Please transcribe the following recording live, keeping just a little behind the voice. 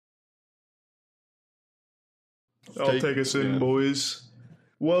I'll take us in, boys.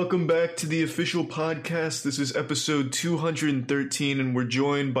 Welcome back to the official podcast. This is episode 213, and we're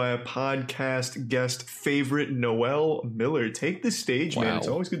joined by a podcast guest favorite, Noel Miller. Take the stage, man. It's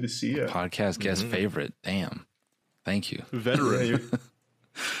always good to see you. Podcast guest favorite. Damn. Thank you. Veteran.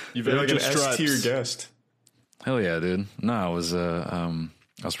 You're like an S-tier guest. Hell yeah, dude. No, I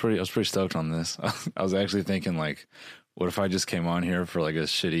was pretty stoked on this. I was actually thinking, like, what if I just came on here for like a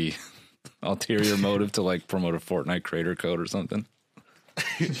shitty ulterior motive to like promote a Fortnite creator code or something?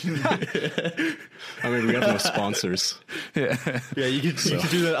 I mean, we have no sponsors. Yeah, you can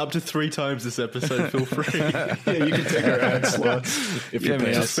do that up to 3 times this episode. Feel free. Yeah, you can take our ad slots. If you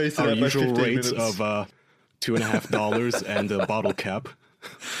pay us our usual rate of $2.50 and a bottle cap.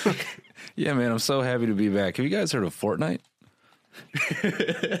 Yeah, man, I'm so happy to be back. Have you guys heard of Fortnite?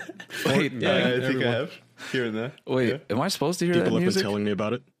 Wait, I think I have here and there. Wait, am I supposed to hear that music? People have been telling me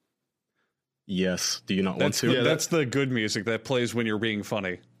about it. Yes. Do you not want to? Yeah, that's the good music that plays when you're being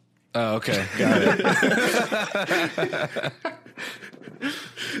funny. Oh, okay. Got it.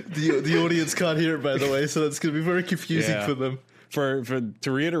 The audience can't hear it, by the way, so that's going to be very confusing for them.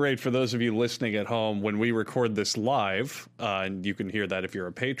 To reiterate, for those of you listening at home, when we record this live, and you can hear that if you're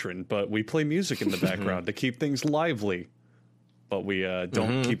a patron, but we play music in the background to keep things lively, but we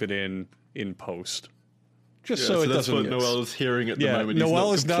don't keep it in post. Just so it that's doesn't. What Noel is hearing at the moment.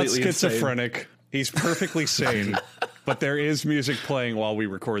 Noel is not schizophrenic. Insane. He's perfectly sane, but there is music playing while we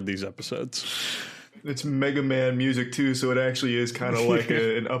record these episodes. It's Mega Man music too, so it actually is kind of like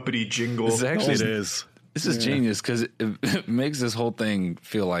an uppity jingle. It is. This is genius because it makes this whole thing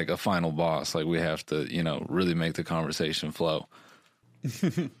feel like a final boss. Like we have to, really make the conversation flow.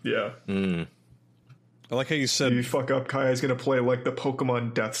 Yeah. I like how you said... You fuck up, Kaya's going to play like the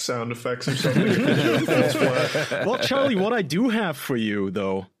Pokemon death sound effects or something. Well, Charlie, what I do have for you,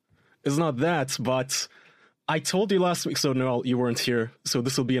 though, is not that, but I told you last week, so Noel, you weren't here, so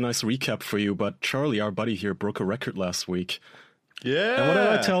this will be a nice recap for you, but Charlie, our buddy here, broke a record last week. Yeah! And what did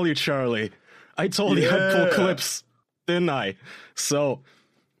I tell you, Charlie? I told you I'd pull clips, didn't I? So,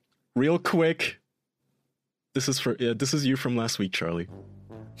 real quick, this is you from last week, Charlie.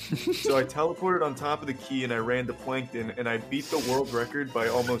 So I teleported on top of the key and I ran to Plankton and I beat the world record by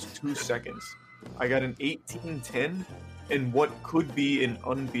almost 2 seconds. I got an 18:10 in what could be an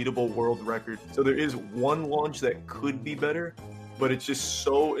unbeatable world record. So there is one launch that could be better, but it's just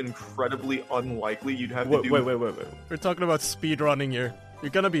so incredibly unlikely. You'd have to do... Wait. We're talking about speedrunning here. You're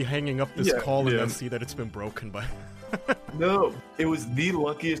gonna be hanging up this call and then see that it's been broken by... No, it was the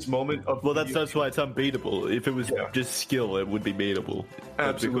luckiest moment of... Well, that's why it's unbeatable. If it was just skill, it would be beatable.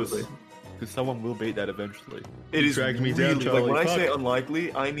 Absolutely. Because someone will beat that eventually. It is dragged me really, down, Charlie. like, when I say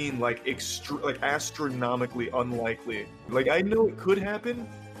unlikely, I mean like astronomically unlikely. Like, I know it could happen,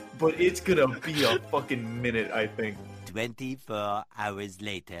 but it's gonna be a fucking minute, I think. 24 hours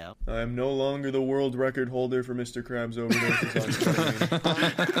later. I am no longer the world record holder for Mr. Krabs overdoses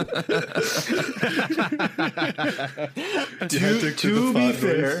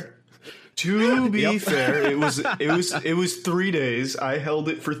To be fair, it was 3 days. I held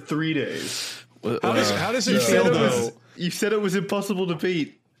it for 3 days. How does it feel though? You said it was impossible to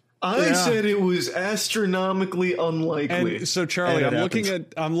beat. I said it was astronomically unlikely. And so, Charlie, I'm looking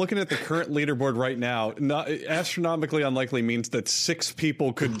at the current leaderboard right now. Not astronomically unlikely means that 6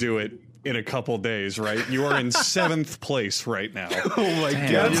 people could do it in a couple days, right? You are in 7th place right now. Oh my god,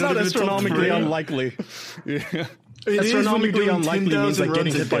 that's not astronomically unlikely. Yeah. Astronomically unlikely means like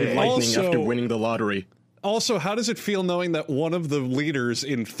getting hit by lightning after winning the lottery. Also, how does it feel knowing that one of the leaders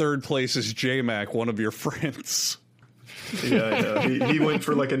in 3rd place is J-Mac, one of your friends? Yeah, he went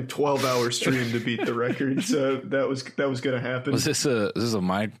for like a 12-hour stream to beat the record, so that was going to happen. Was this a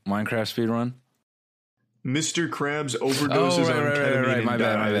Minecraft speed run? Mr. Krabs overdoses on ketamine and My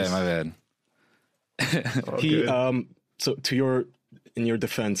bad. He so in your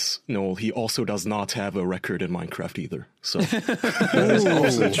defense, Noel, he also does not have a record in Minecraft either. So that is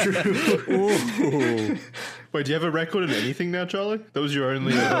also true. Wait, do you have a record in anything now, Charlie? That was your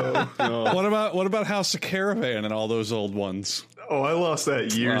only. What about House of Caravan and all those old ones? Oh, I lost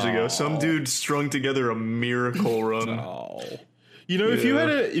that years ago. Some dude strung together a miracle run. Oh. You know, if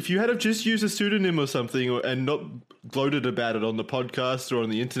you had just used a pseudonym or something and not gloated about it on the podcast or on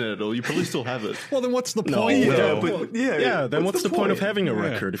the internet at all, you probably still have it. Well, then what's the point? Then what's the point of having a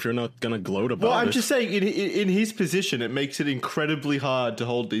record if you're not going to gloat about it? Well, I'm just saying, in his position, it makes it incredibly hard to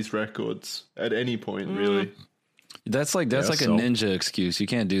hold these records at any point, really. That's like a ninja excuse. You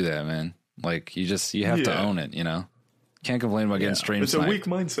can't do that, man. Like you have to own it. Can't complain about getting stream sniped. It's a weak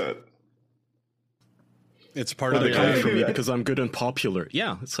mindset. It's part of the game for me because I'm good and popular.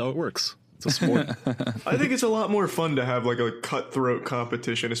 Yeah, that's how it works. It's a sport. I think it's a lot more fun to have like a cutthroat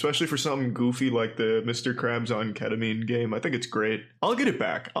competition, especially for something goofy like the Mr. Krabs on ketamine game. I think it's great. I'll get it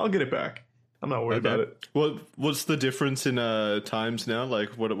back. I'm not worried about it. What's the difference in times now?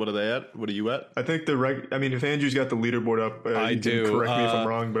 Like, what are they at? What are you at? I think if Andrew's got the leaderboard up, I you do. can correct me if I'm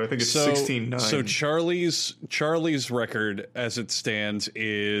wrong, but I think it's 16-9. So Charlie's record as it stands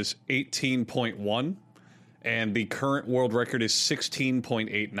is 18.1, and the current world record is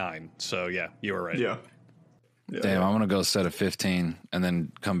 16.89. So yeah, you were right. Yeah. Damn, I'm gonna go set a 15 and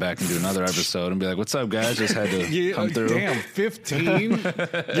then come back and do another episode and be like, "What's up, guys? Just had to come through." Damn, 15.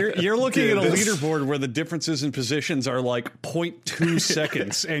 You're looking at a leaderboard where the differences in positions are like 0.2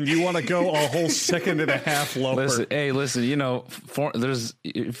 seconds, and you want to go a whole second and a half lower. Listen. You know,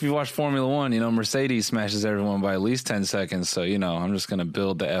 if you watch Formula One, you know Mercedes smashes everyone by at least 10 seconds. So you know, I'm just gonna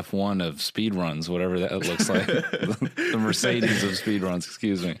build the F1 of speed runs, whatever that looks like. The Mercedes of speed runs.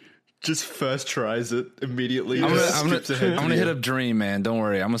 Excuse me. Just first tries it immediately. I'm gonna hit up Dream, man. Don't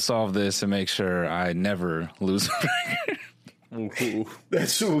worry. I'm gonna solve this and make sure I never lose a record.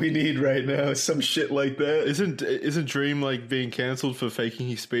 That's what we need right now. Some shit like that. Isn't Dream like being cancelled for faking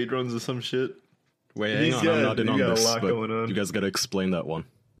his speedruns or some shit? Wait, hang on. I'm not in on this, but you guys gotta explain that one.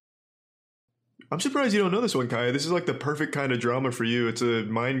 I'm surprised you don't know this one, Kaya. This is like the perfect kind of drama for you. It's a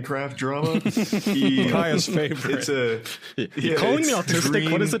Minecraft drama. Kaya's favorite. Calling me autistic?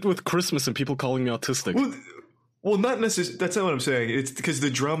 Dream. What is it with Christmas and people calling me autistic? Well, not necessarily. That's not what I'm saying. It's because the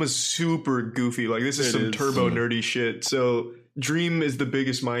drama's super goofy. Like, this is some turbo nerdy shit. So Dream is the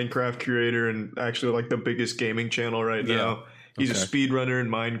biggest Minecraft creator and actually like the biggest gaming channel right now. He's a speedrunner in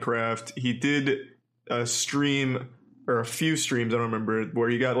Minecraft. He did a stream... or a few streams, I don't remember, where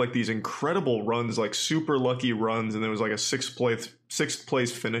you got like these incredible runs, like super lucky runs, and there was like a sixth place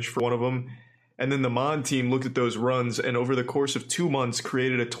finish for one of them. And then the mod team looked at those runs and over the course of 2 months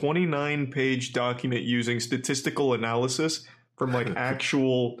created a 29-page document using statistical analysis from like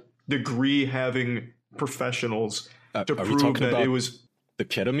actual degree-having professionose to prove that it was... The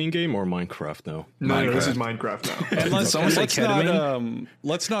ketamine game or Minecraft now? No, this is Minecraft now. And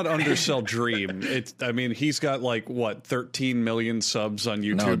let's not undersell Dream. He's got like what 13 million subs on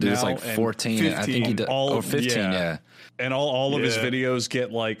YouTube. No, dude, now, it's like 14. I think he did. 15. Yeah. And all of his videos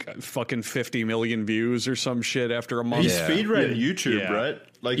get like fucking 50 million views or some shit after a month. He's speedrun YouTube, right?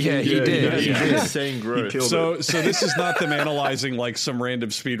 Like he did. He did. Insane growth. So this is not them analyzing like some random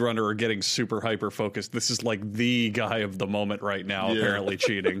speedrunner or getting super hyper focused. This is like the guy of the moment right now, apparently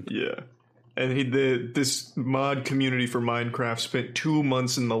cheating. Yeah. And this mod community for Minecraft spent 2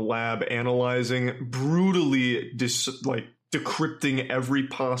 months in the lab analyzing, brutally decrypting every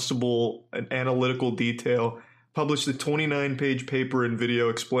possible analytical detail, published a 29-page paper and video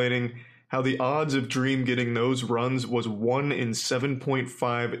explaining how the odds of Dream getting those runs was 1 in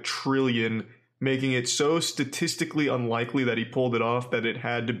 7.5 trillion, making it so statistically unlikely that he pulled it off that it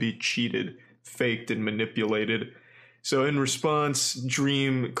had to be cheated, faked, and manipulated. So in response,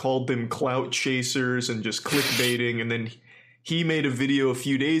 Dream called them clout chasers and just clickbaiting, and then he made a video a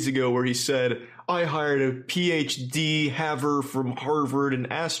few days ago where he said, I hired a PhD haver from Harvard, an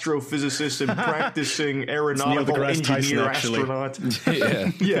astrophysicist and practicing aeronautical engineer astronaut.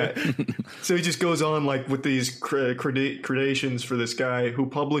 Yeah. So he just goes on like with these gradations for this guy who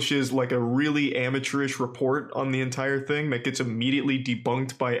publishes like a really amateurish report on the entire thing that gets immediately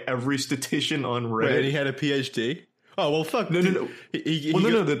debunked by every statistician on Reddit. Wait, and he had a PhD? Oh, well, fuck. No.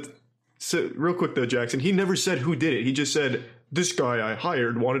 So real quick though, Jackson, he never said who did it. He just said, this guy I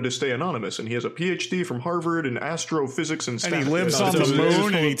hired wanted to stay anonymous, and he has a PhD from Harvard in astrophysics and he lives on the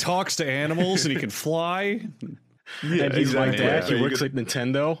moon, and he talks to animals, and he can fly. Yeah, and he's my dad. He works at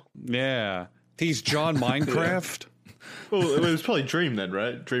Nintendo. Yeah. He's John Minecraft. Well, it was probably Dream then,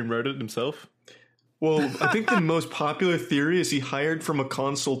 right? Dream wrote it himself. Well, I think the most popular theory is he hired from a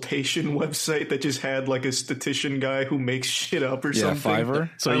consultation website that just had like a statistician guy who makes shit up or something. Fiverr?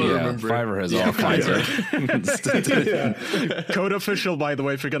 So I don't remember. Fiverr has all kinds of Code official, by the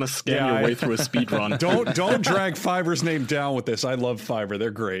way, if you're going to scam your way through a speed run. Don't drag Fiverr's name down with this. I love Fiverr. They're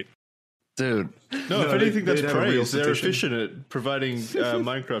great. Dude. No, if anything, that's praise. They're efficient at providing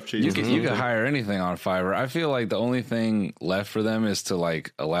Minecraft cheats. You can hire anything on Fiverr. I feel like the only thing left for them is to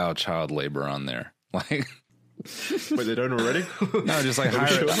like allow child labor on there. Like, wait, they don't already? No, just like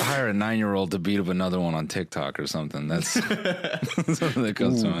hire a 9-year-old to beat up another one on TikTok or something. That's something that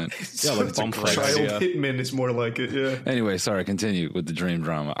comes to mind. Yeah, like bump fights. Child hitman is more like it. Yeah. Anyway, sorry. Continue with the Dream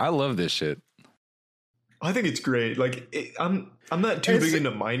drama. I love this shit. I think it's great. Like, I'm not too big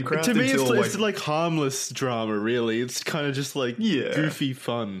into Minecraft. To me, it's like harmless drama. Really, it's kind of just like goofy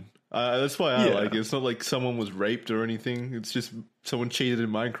fun. That's why I Yeah. like it. It's not like someone was raped or anything. It's just someone cheated in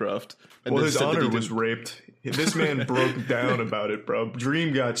Minecraft. And Well, then his said that he honor was didn't- raped. This man broke down about it, bro.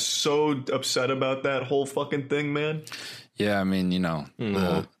 Dream got so upset about that whole fucking thing, man. Yeah, I mean,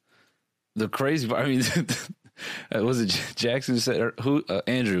 the crazy part, I mean, was it Jackson who said, or who,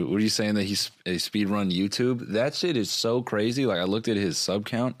 Andrew, were you saying that he's a speedrun YouTube? That shit is so crazy. Like, I looked at his sub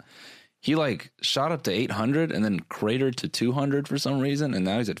count. He like shot up to 800 and then cratered to 200 for some reason, and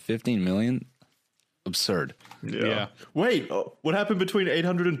now he's at 15 million. Absurd. Yeah. Wait, what happened between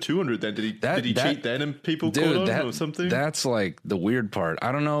 800 and 200 then? Did he cheat then and people caught on or something? That's like the weird part.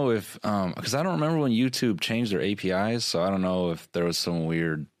 I don't know if, because I don't remember when YouTube changed their APIs, so I don't know if there was some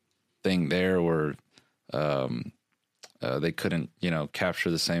weird thing there where they couldn't, capture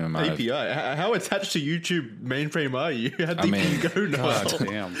the same amount API? How attached to YouTube mainframe are you? How deep mean, can you go now? God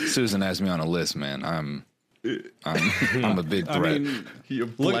damn. Susan has me on a list, man. I'm a big threat. You're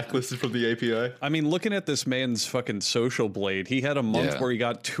blacklisted from the API. I mean, looking at this man's fucking social blade, he had a month where he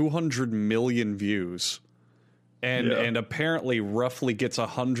got 200 million views, and apparently roughly gets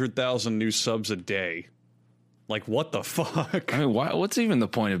 100,000 new subs a day. Like, what the fuck? I mean, what's even the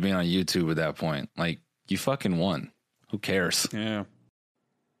point of being on YouTube at that point? Like, you fucking won. Who cares? Yeah.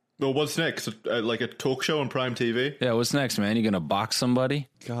 Well, what's next? Like a talk show on Prime TV? Yeah, what's next, man? You gonna box somebody?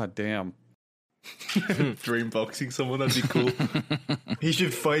 God damn. Dream boxing someone, that'd be cool. He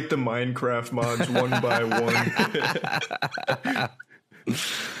should fight the Minecraft mods one by one.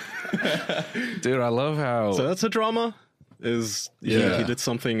 Dude, I love how... So that's a drama? He did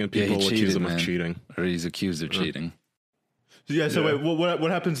something and people accuse him of cheating. Or he's accused of cheating. Yeah, so wait, what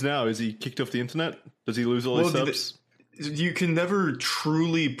happens now? Is he kicked off the internet? Does he lose all his subs? You can never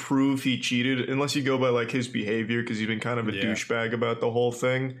truly prove he cheated unless you go by like his behavior, because he's been kind of a douchebag about the whole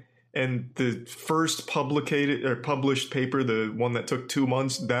thing. And the first published paper, the one that took 2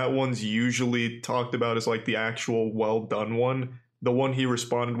 months, that one's usually talked about as like the actual well done one. The one he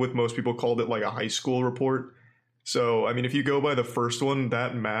responded with, most people called it like a high school report. So, I mean, if you go by the first one,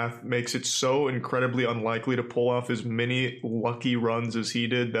 that math makes it so incredibly unlikely to pull off as many lucky runs as he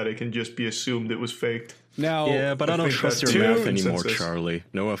did that it can just be assumed it was faked. Now, yeah, but I don't trust your math anymore, Charlie.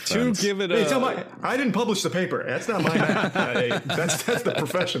 No offense. To give it I didn't publish the paper. That's not my math. That's the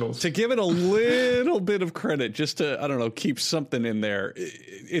professionals. To give it a little bit of credit, just to, I don't know, keep something in there.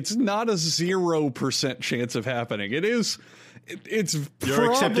 It's not a 0% chance of happening. It is. It's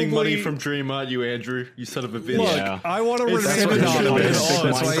You're accepting money from Dream, aren't you, Andrew? You son of a bitch. Look, I want to remain That's anonymous.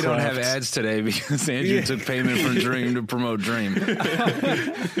 why you don't have ads today, because Andrew took payment from Dream to promote Dream.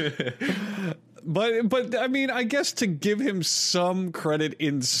 But I mean, I guess to give him some credit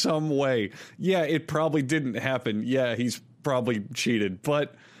in some way, yeah, it probably didn't happen. Yeah, he's probably cheated,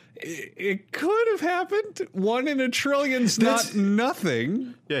 but it could have happened. 1 in a trillion's not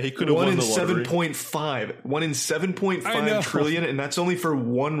nothing. Yeah, he could have won the lottery. 7.5. 1 in 7.5 trillion, and that's only for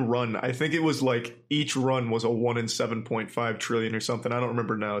one run. I think it was like each run was a 1 in 7.5 trillion or something. I don't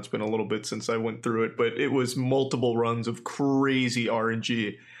remember now. It's been a little bit since I went through it, but it was multiple runs of crazy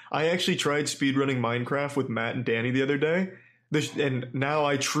RNG. I actually tried speedrunning Minecraft with Matt and Danny the other day, and now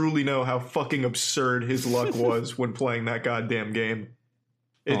I truly know how fucking absurd his luck was when playing that goddamn game.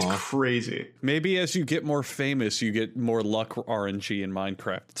 It's crazy. Maybe as you get more famous, you get more luck RNG in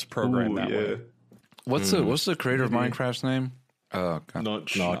Minecraft. It's programmed that way. What's the creator of Minecraft's name?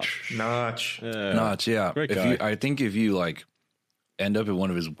 Notch. Notch, yeah. I think if you like end up at one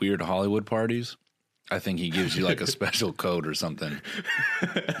of his weird Hollywood parties, I think he gives you like a special code or something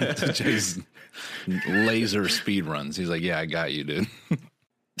to chase laser speed runs. He's like, yeah, I got you, dude.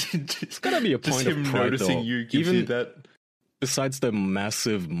 It's gotta be a point of pride, noticing though. you gives Even you that. Besides the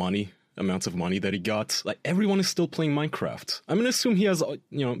massive amounts of money that he got, like everyone is still playing Minecraft. I'm gonna assume he has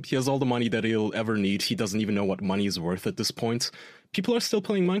all the money that he'll ever need. He doesn't even know what money is worth at this point. People are still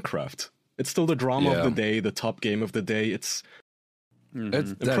playing Minecraft. It's still the drama of the day, the top game of the day. It's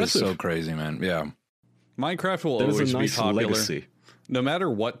that is so crazy, man. Yeah. Minecraft will There's always a nice be popular. legacy. No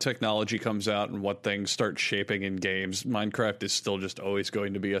matter what technology comes out and what things start shaping in games, Minecraft is still just always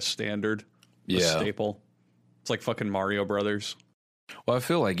going to be a standard, a staple. It's like fucking Mario Brothers. Well, I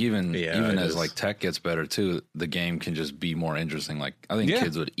feel like even as like tech gets better too, the game can just be more interesting. Like I think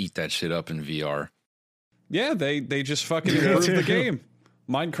kids would eat that shit up in VR. Yeah, they just fucking improve the game.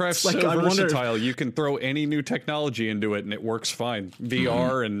 Minecraft's like, so versatile. You can throw any new technology into it and it works fine.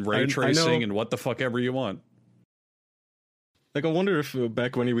 VR and ray tracing and what the fuck ever you want. Like, I wonder if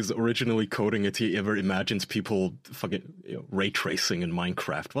back when he was originally coding it, he ever imagined people fucking ray tracing in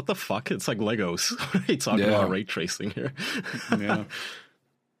Minecraft. What the fuck? It's like Legos. What are you talking about ray tracing here? Yeah.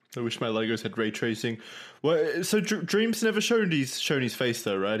 I wish my Legos had ray tracing. Well, so Dream's never shown his face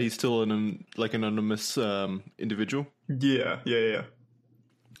though, right? He's still an anonymous individual. Yeah.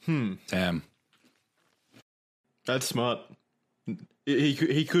 Damn. That's smart.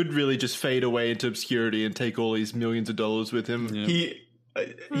 He could really just fade away into obscurity and take all these millions of dollars with him. Yeah.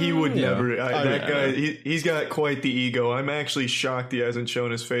 He would never. That guy, he's got quite the ego. I'm actually shocked he hasn't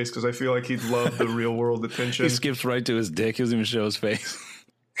shown his face because I feel like he'd love the real world attention. He skips right to his dick. He doesn't even show his face.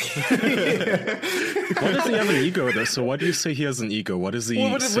 Why does he have an ego though? So why do you say he has an ego? What is he?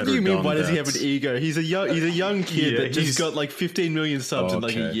 What do you mean? Why does he have an ego? He's a young kid that just got like 15 million subs in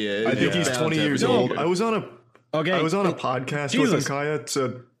like a year. I think he's 20 years old. I was on a podcast with him, Kaya.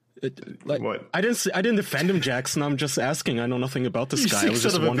 So what? I didn't defend him, Jackson. I'm just asking. I know nothing about this guy. I was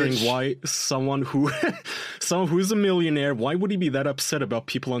just wondering why someone who's a millionaire, why would he be that upset about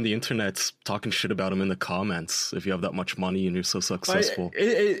people on the internet talking shit about him in the comments if you have that much money and you're so successful?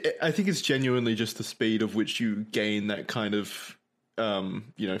 I think it's genuinely just the speed of which you gain that kind of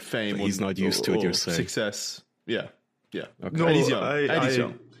fame. He's not used to it. You're saying success. Yeah. Okay. No, and he's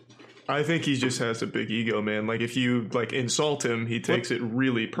young. I think he just has a big ego, man. Like if you like insult him, he takes it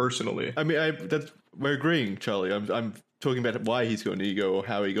really personally. I mean, we're agreeing, Charlie. I'm talking about why he's got an ego or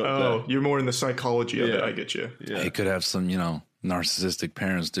how he got there. Oh, you're more in the psychology of it. I get you. Yeah. He could have some, narcissistic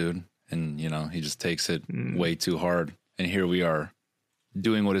parents, dude, and he just takes it way too hard. And here we are,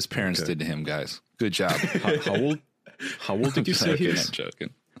 doing what his parents did to him, guys. Good job. How old did you say he is? I'm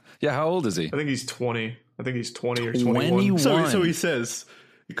joking. Yeah, how old is he? I think he's 20. I think he's 20 or 21. 21. So he says.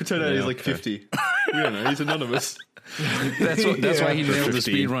 It could turn out he's like 50. We don't know. He's anonymous. That's why he nailed the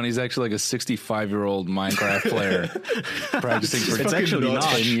speed run. He's actually like a 65-year-old Minecraft player practicing for it's actually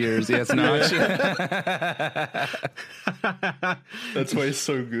 10 years. Yeah, it's Notch. That's why he's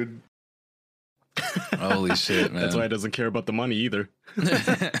so good. Holy shit, man. That's why he doesn't care about the money either.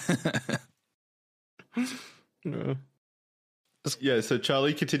 Yeah, so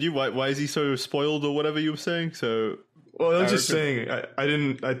Charlie, continue. Why is he so spoiled or whatever you were saying? Well, I was just saying,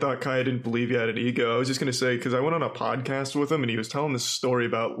 I thought Kaya didn't believe he had an ego. I was just going to say, because I went on a podcast with him and he was telling this story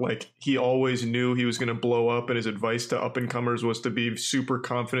about like he always knew he was going to blow up and his advice to up and comers was to be super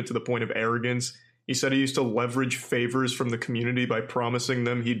confident to the point of arrogance. He said he used to leverage favors from the community by promising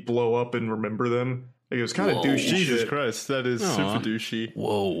them he'd blow up and remember them. Like, it was kind of douchey. Jesus Christ, that is super douchey.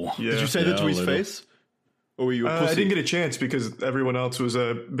 Whoa. Yeah. Did you say that to his face? Or were you a pussy? I didn't get a chance because everyone else was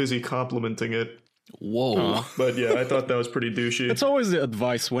busy complimenting it. Whoa. But yeah, I thought that was pretty douchey. It's always the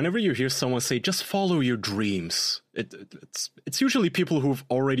advice whenever you hear someone say, just follow your dreams. It's usually people who've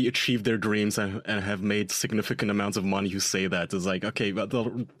already achieved their dreams and have made significant amounts of money who say that. It's like, okay, but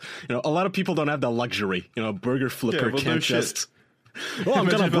a lot of people don't have that luxury. A burger flipper can't just... Oh, I'm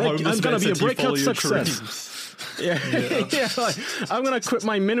gonna be a breakout success. Yeah. I'm gonna quit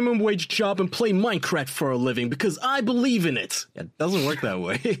my minimum wage job and play Minecraft for a living because I believe in it. It doesn't work that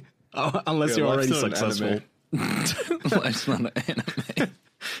way. Unless you're already successful. Life's not an anime.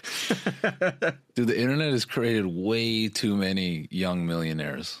 Dude, the internet has created way too many young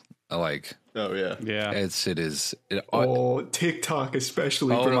millionaires. Like, oh yeah. TikTok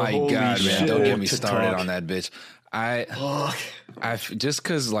especially. Oh bro. my Holy god, shit. man! Don't get me started on that bitch. I just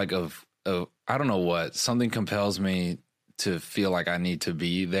because like of I don't know what, something compels me to feel like I need to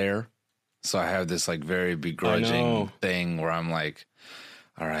be there. So I have this like very begrudging thing where I'm like,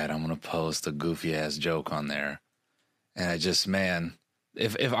 all right, I'm gonna post a goofy ass joke on there, and I just, man,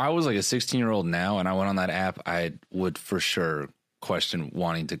 if I was like a 16-year-old now and I went on that app, I would for sure question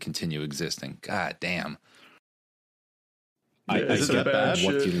wanting to continue existing. God damn. I get that.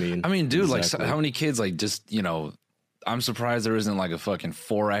 What you mean? I mean, dude, exactly. Like how many kids like just I'm surprised there isn't like a fucking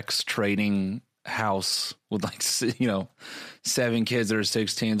Forex trading house with like 7 kids that are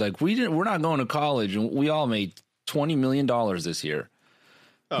 16. Like we're not going to college, and we all made $20 million this year.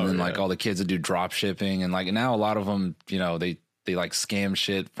 And then like all the kids that do drop shipping, and like now a lot of them, they like scam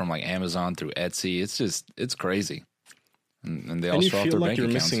shit from like Amazon through Etsy. It's crazy, and they all show off their bank accounts. You're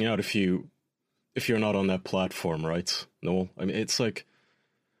missing out if you're not on that platform, right? No, I mean it's like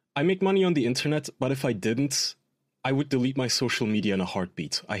I make money on the internet, but if I didn't, I would delete my social media in a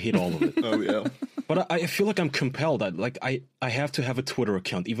heartbeat. I hate all of it. Oh yeah, but I feel like I'm compelled. I have to have a Twitter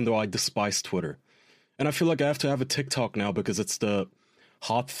account, even though I despise Twitter, and I feel like I have to have a TikTok now because it's the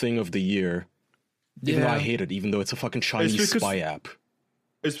hot thing of the year, even though I hate it, even though it's a fucking Chinese spy app.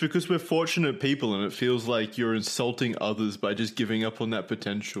 It's because we're fortunate people, and it feels like you're insulting others by just giving up on that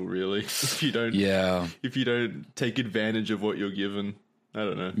potential, really. If you don't take advantage of what you're given. I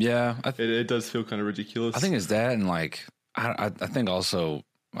don't know. Yeah. It does feel kind of ridiculous. I think it's that, and like, I think also,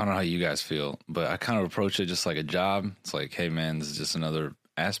 I don't know how you guys feel, but I kind of approach it just like a job. It's like, hey man, this is just another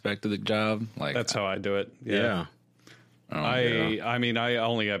aspect of the job. Like that's how I do it. Yeah. I mean, I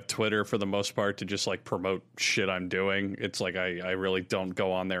only have Twitter for the most part to just like promote shit I'm doing. It's like I really don't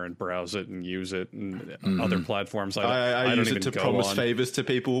go on there and browse it and use it, and other platforms. I don't use even it to go promise on. favors to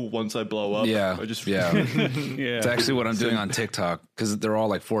people once I blow up. Yeah, I just Yeah. It's actually what I'm doing on TikTok because they're all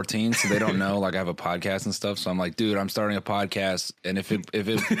like 14, so they don't know like I have a podcast and stuff. So I'm like, dude, I'm starting a podcast, and if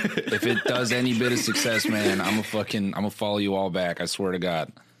it does any bit of success, man, I'm gonna follow you all back. I swear to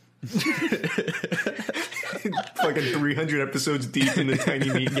God. Fucking 300 episodes deep in the Tiny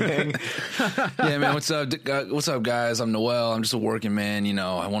Meat Gang. Yeah, man. What's up? What's up, guys? I'm Noel. I'm just a working man. You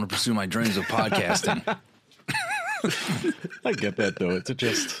know, I want to pursue my dreams of podcasting. I get that though. It's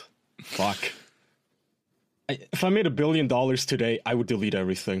just fuck. If I made $1 billion today, I would delete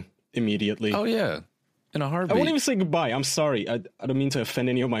everything immediately. Oh yeah, in a heartbeat. I won't even say goodbye. I'm sorry. I don't mean to offend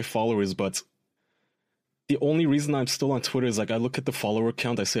any of my followers, but the only reason I'm still on Twitter is like I look at the follower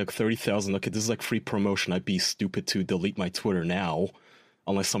count, I say like 30,000. Okay, this is like free promotion. I'd be stupid to delete my Twitter now,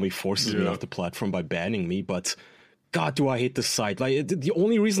 unless somebody forces me off the platform by banning me. But God, do I hate this site? Like the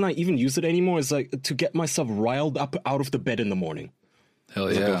only reason I even use it anymore is like to get myself riled up out of the bed in the morning.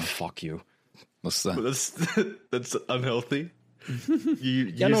 Hell yeah! Like, oh, fuck you. What's that? That's unhealthy. You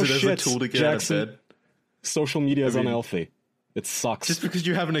use no it as shit, a tool to get Jackson. out of bed. Social media is unhealthy. It sucks. Just because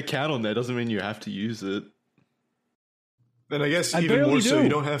you have an account on there doesn't mean you have to use it. And I guess I even more so, do. you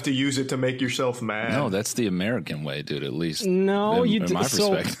don't have to use it to make yourself mad. No, that's the American way, dude. At least No, in my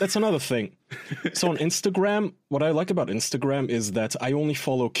so perspective. that's another thing. So on Instagram, what I like about Instagram is that I only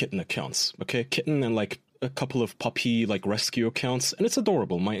follow kitten accounts. Okay, kitten and like a couple of puppy like rescue accounts, and it's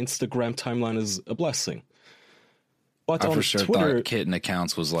adorable. My Instagram timeline is a blessing. But I on for sure Twitter, thought kitten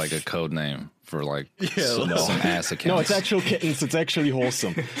accounts was like a code name for like some ass accounts. no, it's actual kittens. It's actually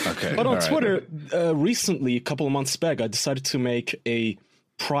wholesome. Okay, But on all right. Twitter, recently, a couple of months back, I decided to make a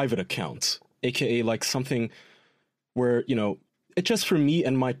private account, aka like something where, you know, it's just for me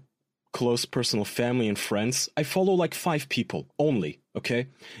and my close personal family and friends. I follow like 5 people only, okay?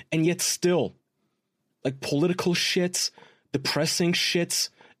 And yet still, like political shit, depressing shit,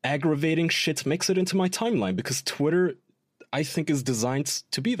 aggravating shit makes it into my timeline because Twitter, I think, is designed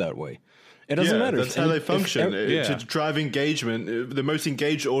to be that way. It doesn't matter. That's how they function. To drive engagement, the most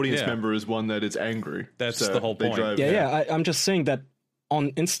engaged audience member is one that is angry. That's the whole point. I'm just saying that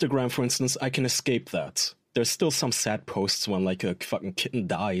on Instagram, for instance, I can escape that. There's still some sad posts when like a fucking kitten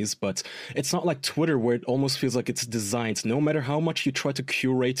dies, but it's not like Twitter where it almost feels like it's designed. No matter how much you try to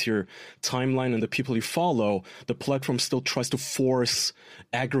curate your timeline and the people you follow, the platform still tries to force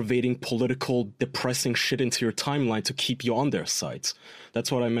aggravating, political, depressing shit into your timeline to keep you on their side.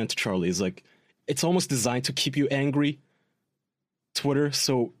 That's what I meant, Charlie. Is like it's almost designed to keep you angry. Twitter,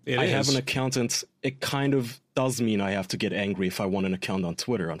 so I have an account, and it kind of does mean I have to get angry if I want an account on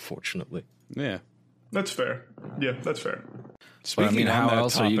Twitter, unfortunately. Yeah. That's fair. Yeah, that's fair. But I mean, how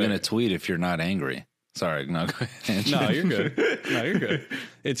else are you going to tweet if you're not angry? Sorry, no, go ahead. No, you're good. No, you're good.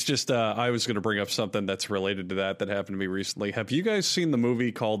 It's just I was going to bring up something that's related to that happened to me recently. Have you guys seen the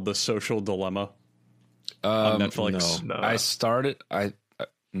movie called The Social Dilemma on Netflix? No. I started.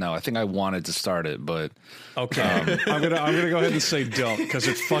 No, I think I wanted to start it, but okay. I'm gonna go ahead and say don't because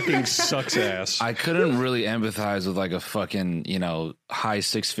it fucking sucks ass. I couldn't really empathize with like a fucking high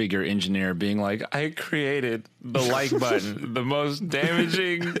 6-figure engineer being like, I created the like button, the most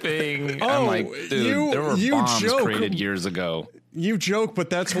damaging thing. I'm like, dude, there were bombs created years ago. You joke, but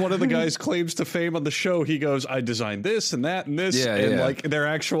that's one of the guys' claims to fame on the show. He goes, I designed this and that and this, like they're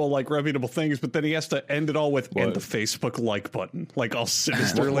actual like reputable things, but then he has to end it all with and the Facebook like button, like all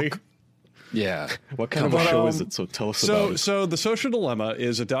sinisterly. Yeah. What kind of a show is it? So tell us about it. So The Social Dilemma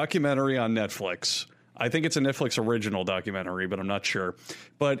is a documentary on Netflix. I think it's a Netflix original documentary, but I'm not sure.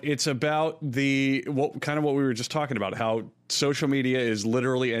 But it's about what we were just talking about, how social media is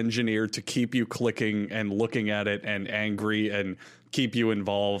literally engineered to keep you clicking and looking at it and angry and keep you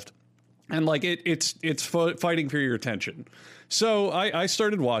involved. And like it's fighting for your attention. So I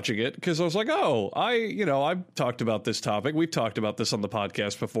started watching it because I was like, I've talked about this topic. We've talked about this on the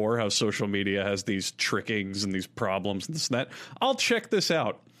podcast before, how social media has these trickings and these problems and this and that. I'll check this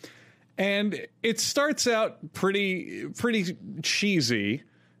out. And it starts out pretty cheesy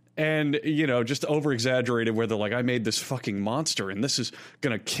and, just over exaggerated where they're like, I made this fucking monster and this is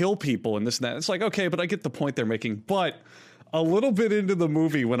going to kill people and this and that. It's like, okay, but I get the point they're making. But a little bit into the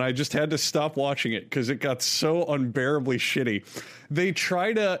movie when I just had to stop watching it because it got so unbearably shitty, they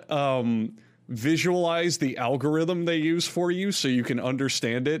try to visualize the algorithm they use for you so you can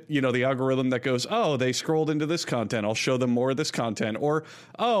understand it. You know, the algorithm that goes, oh, they scrolled into this content, I'll show them more of this content. Or,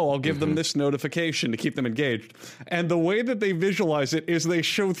 oh, I'll give them this notification to keep them engaged. And the way that they visualize it is they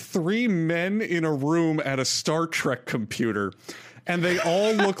show 3 men in a room at a Star Trek computer. And they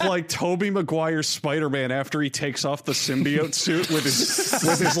all look like Tobey Maguire's Spider-Man after he takes off the symbiote suit with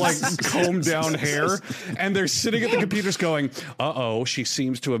his like combed down hair. And they're sitting at the computers going, uh-oh, she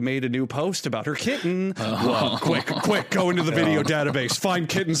seems to have made a new post about her kitten. Well, quick, go into the video database. Find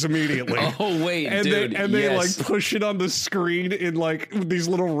kittens immediately. Oh, wait, and dude. They like push it on the screen in like these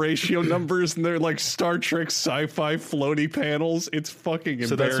little ratio numbers, and they're like Star Trek sci-fi floaty panels. It's fucking embarrassing.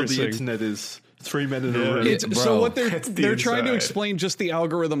 So that's what the internet is. 3 men in a room. So what they're trying to explain just the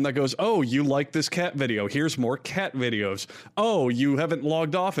algorithm that goes, oh, you like this cat video, here's more cat videos. Oh, you haven't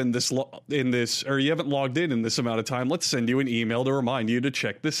logged off in this or you haven't logged in this amount of time. Let's send you an email to remind you to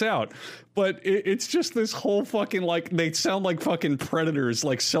check this out. But it's just this whole fucking, like, they sound like fucking predators,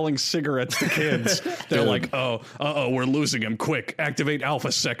 like selling cigarettes to kids. They're like, we're losing him. Quick, activate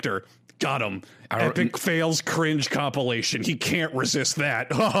Alpha Sector. Got him. Epic fails cringe compilation. He can't resist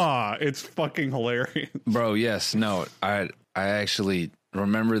that. Haha. It's fucking hilarious. Bro, yes. No, I actually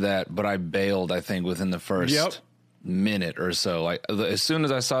remember that, but I bailed, I think, within the first minute or so. Like, as soon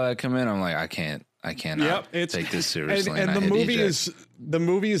as I saw that come in, I'm like, I cannot take this seriously. And the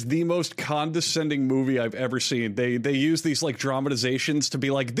movie is the most condescending movie I've ever seen. They use these like dramatizations to be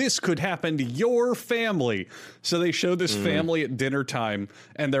like, this could happen to your family. So they show this family at dinner time,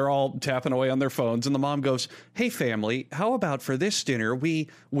 and they're all tapping away on their phones, and the mom goes, hey family, how about for this dinner we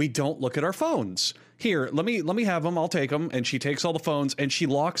don't look at our phones? Here, let me have them, I'll take them. And she takes all the phones and she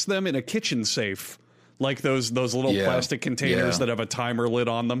locks them in a kitchen safe, like those little plastic containers that have a timer lid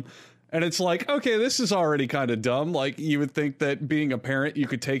on them. And it's like, okay, this is already kind of dumb. Like, you would think that being a parent, you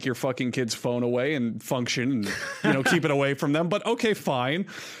could take your fucking kid's phone away and function and, keep it away from them. But okay, fine.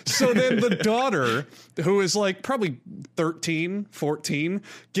 So then the daughter, who is like probably 13, 14,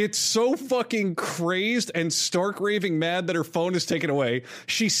 gets so fucking crazed and stark raving mad that her phone is taken away.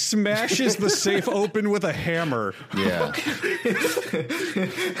 She smashes the safe open with a hammer. Yeah.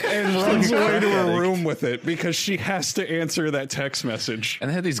 And runs away to her room with it because she has to answer that text message. And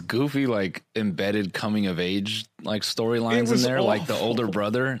they had these goofy, like, embedded coming of age like storylines in there. Awful. Like the older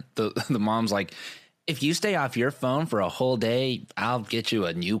brother, the mom's like, if you stay off your phone for a whole day, I'll get you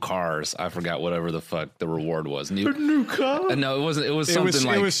a new cars. I forgot whatever the fuck the reward was. A new car? No, it wasn't. It was something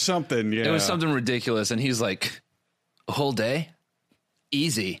like, it was something. Yeah, it was something ridiculous. And he's like, a whole day,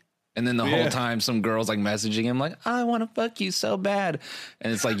 easy. And then the whole time, some girl's like messaging him like, I want to fuck you so bad.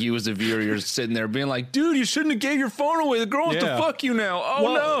 And it's like, you as a viewer, you're sitting there being like, dude, you shouldn't have gave your phone away. The girl wants to fuck you now.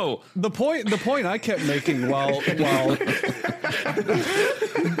 Oh, no. The point I kept making while the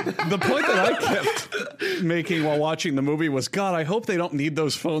point that I kept making while watching the movie was, God, I hope they don't need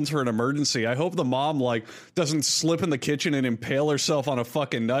those phones for an emergency. I hope the mom like doesn't slip in the kitchen and impale herself on a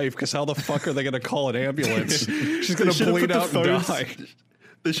fucking knife, because how the fuck are they going to call an ambulance? She's going to bleed out and die.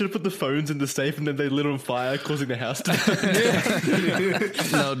 They should have put the phones in the safe and then they lit on fire, causing the house to burn.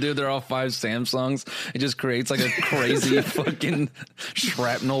 No, dude, they're all 5 Samsungs. It just creates like a crazy fucking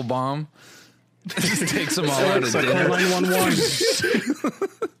shrapnel bomb. It just takes them all out of dinner. 911.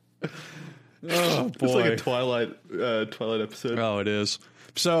 Oh boy, it's like a Twilight episode. Oh, it is.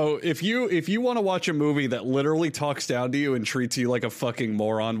 So if you want to watch a movie that literally talks down to you and treats you like a fucking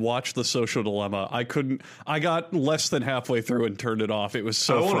moron, watch The Social Dilemma. I got less than halfway through and turned it off. It was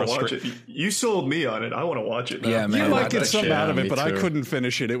so frustrating. Watch it. You sold me on it. I want to watch it now. Yeah, man. You might get something out of it, but I couldn't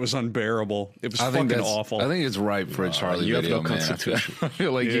finish it. It was unbearable. It was fucking awful. I think it's ripe for a Charlie video, man. I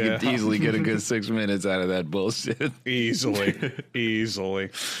feel like you could easily get a good 6 minutes out of that bullshit. Easily.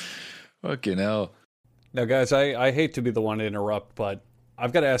 Fucking hell. Now, guys, I hate to be the one to interrupt, but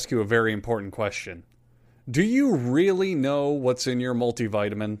I've got to ask you a very important question. Do you really know what's in your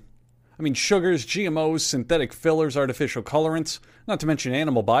multivitamin? I mean, sugars, GMOs, synthetic fillers, artificial colorants, not to mention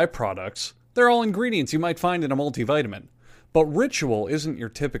animal byproducts. They're all ingredients you might find in a multivitamin. But Ritual isn't your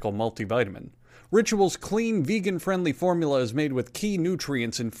typical multivitamin. Ritual's clean, vegan-friendly formula is made with key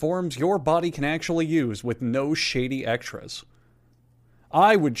nutrients and forms your body can actually use with no shady extras.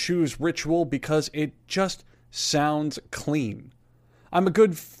 I would choose Ritual because it just sounds clean. I'm a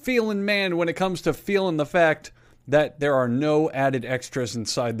good feeling man when it comes to feeling the fact that there are no added extras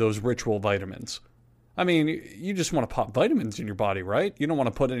inside those Ritual vitamins. I mean, you just want to pop vitamins in your body, right? You don't want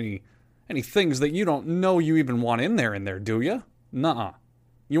to put any things that you don't know you even want in there, do you? Nuh-uh.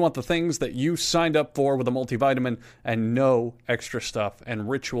 You want the things that you signed up for with a multivitamin and no extra stuff. And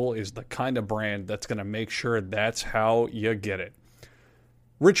Ritual is the kind of brand that's going to make sure that's how you get it.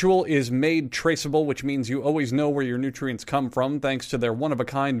 Ritual is made traceable, which means you always know where your nutrients come from thanks to their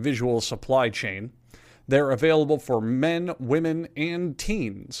one-of-a-kind visual supply chain. They're available for men, women, and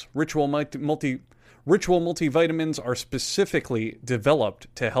teens. Ritual multivitamins are specifically developed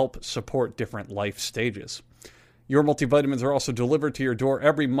to help support different life stages. Your multivitamins are also delivered to your door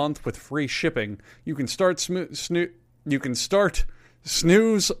every month with free shipping. You can start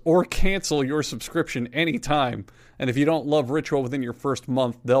snooze or cancel your subscription anytime. And if you don't love Ritual within your first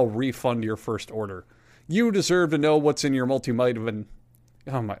month, they'll refund your first order. You deserve to know what's in your multivitamin.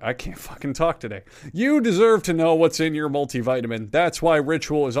 Oh my, I can't fucking talk today. You deserve to know what's in your multivitamin. That's why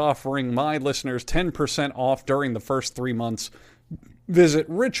Ritual is offering my listeners 10% off during the first 3 months. Visit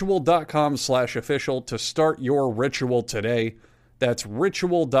ritual.com/official to start your ritual today. That's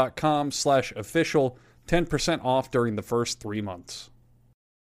ritual.com/official. 10% off during the first 3 months.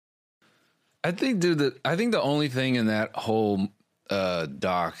 I think, dude, I think the only thing in that whole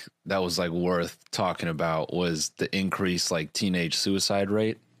doc that was like worth talking about was the increased like teenage suicide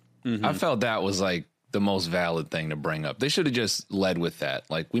rate. Mm-hmm. I felt that was like the most valid thing to bring up. They should have just led with that.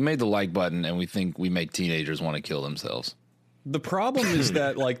 Like, we made the like button and we think we make teenagers want to kill themselves. The problem is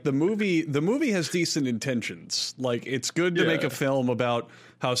that like the movie has decent intentions. Like, it's good to make a film about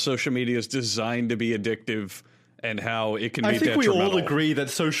how social media is designed to be addictive and how it can be detrimental. I think we all agree that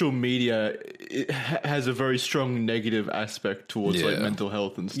social media has a very strong negative aspect towards like mental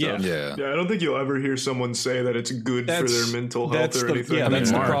health and stuff. Yeah, I don't think you'll ever hear someone say that it's good for their mental health or anything. Yeah, that's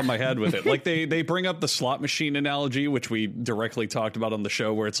the problem I had with it. Like, they bring up the slot machine analogy, which we directly talked about on the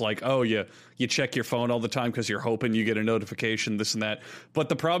show, where it's like, oh, you check your phone all the time because you're hoping you get a notification, this and that. But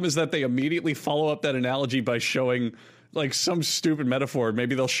the problem is that they immediately follow up that analogy by showing like some stupid metaphor.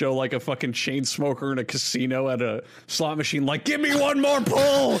 Maybe they'll show like a fucking chain smoker in a casino at a slot machine, like, give me one more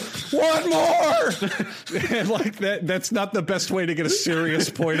pull, one more. And like that's not the best way to get a serious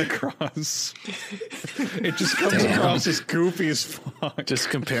point across. It just comes across as goofy as fuck. Just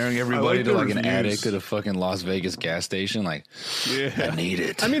comparing everybody to like an addict at a fucking Las Vegas gas station. Like, I need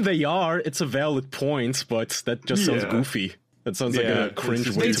it. I mean, they are. It's a valid point, but that just sounds goofy. That sounds like a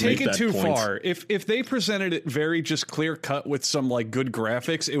cringe way to make that point. They take it too far. If they presented it very just clear cut with some like good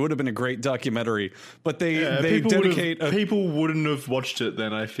graphics, it would have been a great documentary. But they people wouldn't have watched it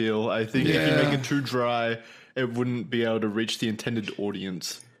then. I think if you make it too dry, it wouldn't be able to reach the intended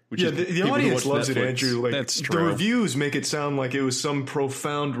audience. The audience loves it, Andrew. Like, that's true. The reviews make it sound like it was some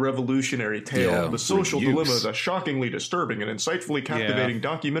profound revolutionary tale. The social dilemma is a shockingly disturbing and insightfully captivating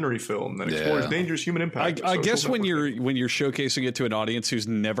documentary film that explores dangerous human impact. I guess when you're showcasing it to an audience who's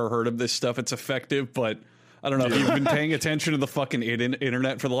never heard of this stuff, it's effective, but I don't know if you've been paying attention to the fucking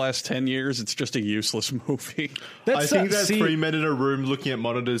internet for the last 10 years. It's just a useless movie. I think that 3 men in a room looking at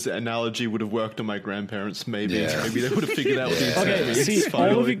monitors analogy would have worked on my grandparents. Maybe they would have figured out what the Okay, see,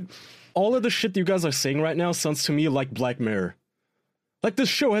 all of the shit you guys are saying right now sounds to me like Black Mirror. Like, this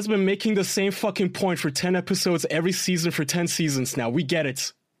show has been making the same fucking point for 10 episodes every season for 10 seasons now. We get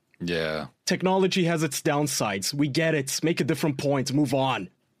it. Yeah. Technology has its downsides. We get it. Make a different point. Move on.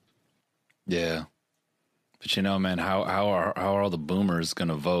 Yeah. But you know, man, how are all the boomers going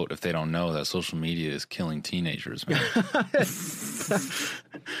to vote if they don't know that social media is killing teenagers, man?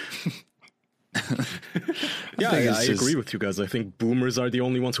 I agree with you guys. I think boomers are the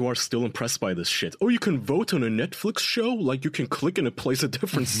only ones who are still impressed by this shit. Oh, you can vote on a Netflix show? Like, you can click and it plays a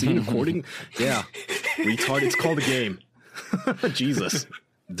different scene according... Yeah. Retard, it's called a game. Jesus.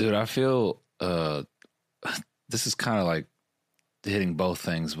 Dude, I feel... this is kind of like hitting both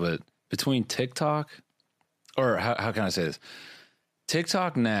things, but between TikTok... Or how can I say this?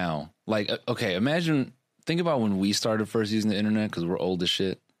 TikTok now, like, okay, think about when we started first using the internet, because we're old as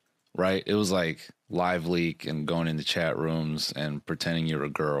shit, right? It was like live leak and going into chat rooms and pretending you're a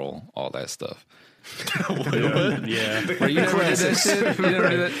girl, all that stuff. Yeah. Right, you never did that shit? You never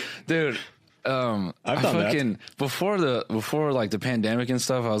did that? Dude, I've done that. Before like the pandemic and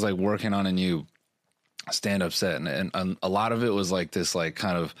stuff, I was like working on a new stand-up set, and a lot of it was like this, like,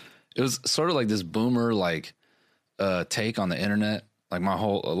 kind of, it was sort of like this boomer, like, take on the internet. Like,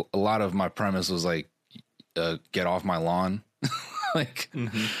 a lot of my premise was like, get off my lawn. like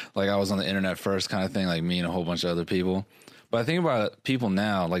I was on the internet first kind of thing, like me and a whole bunch of other people. But I think about people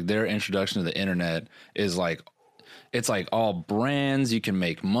now, like, their introduction to the internet is like, it's like all brands, you can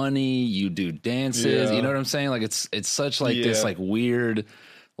make money, you do dances, you know what I'm saying? Like, it's such like this like weird,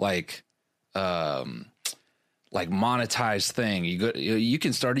 like monetized thing. You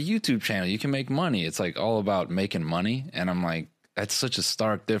can start a YouTube channel, you can make money. It's like all about making money. And I'm like, that's such a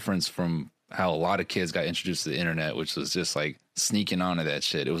stark difference from how a lot of kids got introduced to the internet, which was just like sneaking onto that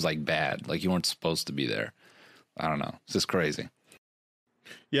shit. It was like bad. Like, you weren't supposed to be there. I don't know. It's just crazy.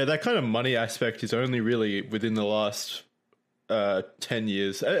 Yeah, that kind of money aspect is only really within the last 10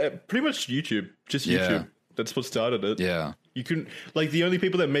 years. Pretty much YouTube, just YouTube. That's what started it. Yeah. You couldn't, like, the only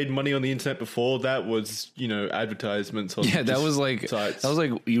people that made money on the internet before that was, you know, advertisements on that was like sites. That was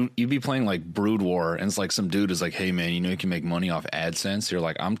like you'd be playing like Brood War, and it's like some dude is like, hey man, you know you can make money off AdSense. You're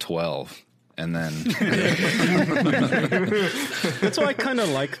like, I'm 12. And then that's why I kind of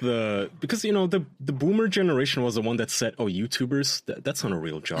like because you know the boomer generation was the one that said, oh, YouTubers, that's not a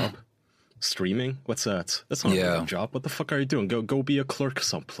real job. Streaming, what's that? That's not a real job. What the fuck are you doing? Go be a clerk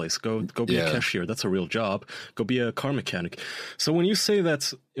someplace. Go be a cashier. That's a real job. Go be a car mechanic. So when you say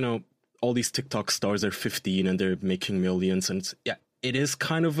that, you know, all these TikTok stars are 15 and they're making millions, and it is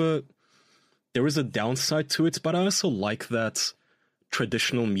kind of there is a downside to it, but I also like that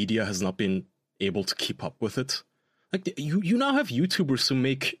traditional media has not been able to keep up with it. Like you now have YouTubers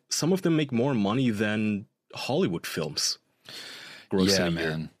who some of them make more money than Hollywood films.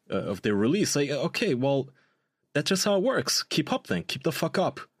 Man. Of their release. Like, okay, well, that's just how it works. Keep up then. Keep the fuck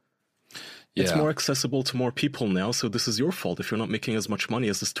up. It's more accessible to more people now, so this is your fault if you're not making as much money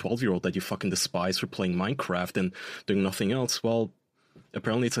as this 12-year-old that you fucking despise for playing Minecraft and doing nothing else. Well,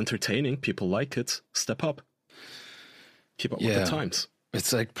 apparently it's entertaining. People like it. Step up. Keep up with the times.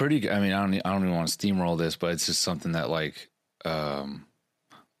 It's like pretty. I mean, I don't even want to steamroll this, but it's just something that like I've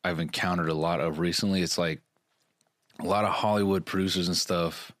encountered a lot of recently. It's like a lot of Hollywood producers and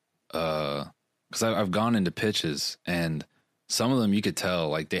stuff. Because I've gone into pitches, and some of them you could tell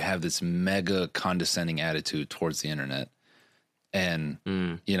like they have this mega condescending attitude towards the internet, and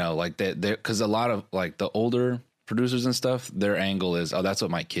you know, like they because a lot of like the older producers and stuff, their angle is, oh, that's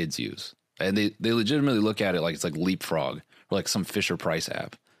what my kids use, and they legitimately look at it like it's like Leapfrog or like some Fisher Price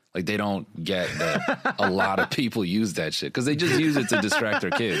app. Like they don't get that a lot of people use that shit because they just use it to distract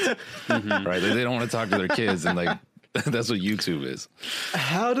their kids, right? Like, they don't want to talk to their kids, and like that's what YouTube is.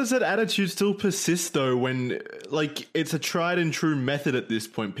 How does that attitude still persist though? When like it's a tried and true method at this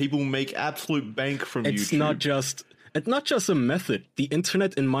point, people make absolute bank from YouTube. It's not just a method. The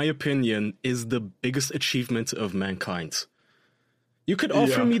internet, in my opinion, is the biggest achievement of mankind. You could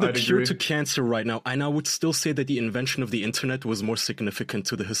offer me the cure to cancer right now, and I would still say that the invention of the internet was more significant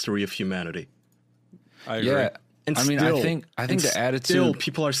to the history of humanity. I agree. Yeah, and I mean, still, I think the attitude. Still,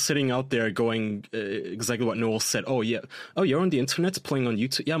 people are sitting out there going exactly what Noel said. Oh yeah, oh you're on the internet playing on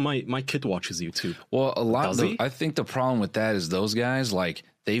YouTube. Yeah, my kid watches YouTube. Well, I think the problem with that is those guys like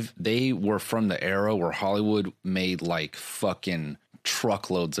they were from the era where Hollywood made like fucking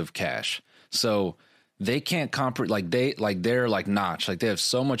truckloads of cash, so. They can't they're like Notch. Like they have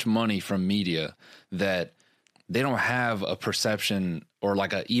so much money from media that they don't have a perception or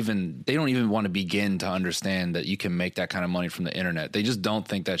like they don't even want to begin to understand that you can make that kind of money from the internet. They just don't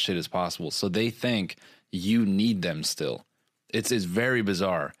think that shit is possible. So they think you need them still. It's very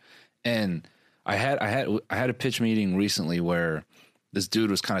bizarre. And I had a pitch meeting recently where this dude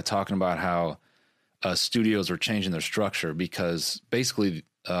was kind of talking about how studios were changing their structure because basically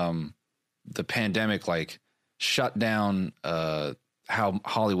the pandemic like shut down how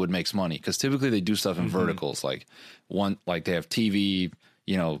Hollywood makes money because typically they do stuff in verticals like they have TV,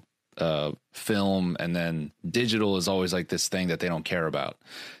 you know, film, and then digital is always like this thing that they don't care about.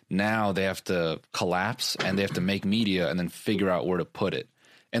 Now they have to collapse and they have to make media and then figure out where to put it.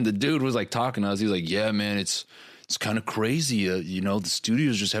 And the dude was like talking to us. He's like, yeah, man, it's kind of crazy. You know, the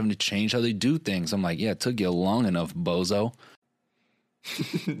studio's just having to change how they do things. I'm like, yeah, it took you long enough, bozo.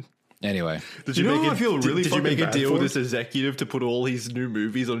 Anyway, did you make a deal with this executive to put all his new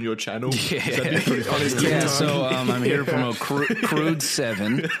movies on your channel? Yeah. So I'm here to promote Crude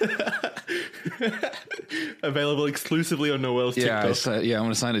 7, available exclusively on Noel's TikTok. I'm going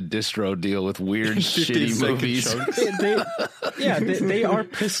to sign a distro deal with weird, shitty movies. They are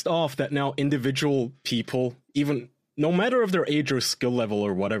pissed off that now individual people, even no matter of their age or skill level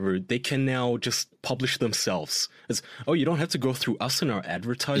or whatever, they can now just publish themselves. It's, oh, you don't have to go through us and our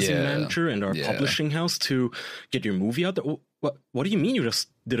advertising manager and our publishing house to get your movie out there. What do you mean you just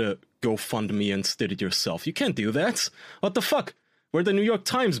did a GoFundMe and did it yourself? You can't do that. What the fuck? We're the New York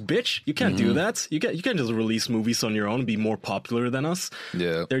Times, bitch. You can't do that. You can't just release movies on your own and be more popular than us.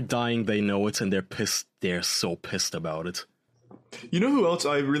 Yeah. They're dying, they know it, and they're pissed. They're so pissed about it. You know who else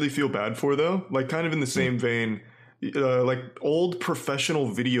I really feel bad for, though? Like, kind of in the same vein, like old professional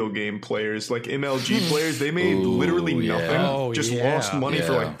video game players, like MLG players, they made literally nothing, just lost money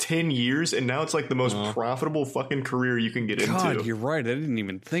for like 10 years, and now it's like the most profitable fucking career you can get into. God, you're right. I didn't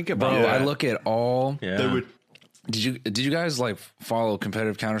even think about that. I look at all. Yeah. Did you guys like follow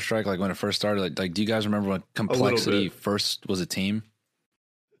competitive Counter-Strike like when it first started? Like do you guys remember when Complexity first was a team?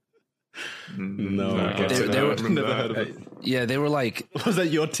 No, never heard of it. Yeah, they were like, was that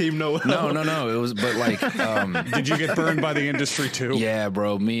your team, Noel? No. It was, but like, did you get burned by the industry too? Yeah,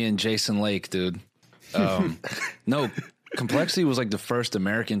 bro. Me and Jason Lake, dude. No, Complexity was like the first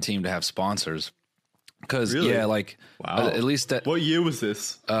American team to have sponsors. Because really? Yeah, like at least that. What year was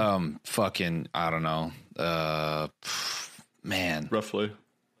this? Fucking I don't know. Man, roughly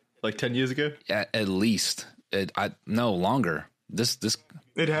like 10 years ago. At least no longer. This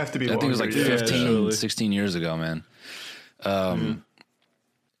it'd have to be. I think it was like 15, yeah, 16 years ago, man.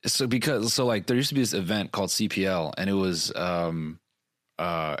 So like there used to be this event called CPL, and it was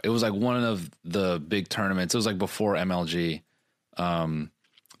like one of the big tournaments. It was like before MLG. There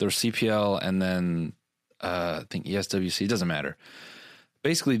was CPL, and then I think ESWC. It doesn't matter.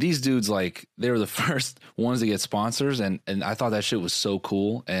 Basically, these dudes, like, they were the first ones to get sponsors, and I thought that shit was so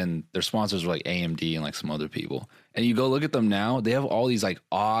cool. And their sponsors were like AMD and like some other people. And you go look at them now, they have all these like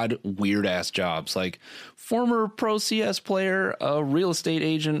odd, weird ass jobs, like former pro CS player, real estate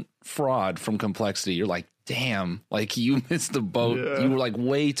agent, fraud from Complexity. You're like, damn, like you missed the boat. Yeah. You were like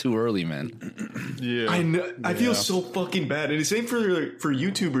way too early, man. Yeah, I know. I feel so fucking bad, and the same for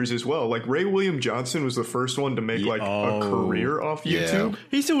YouTubers as well. Like Ray William Johnson was the first one to make like a career off YouTube.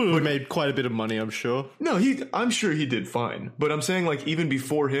 He still would have made quite a bit of money, I'm sure. No, I'm sure he did fine. But I'm saying like even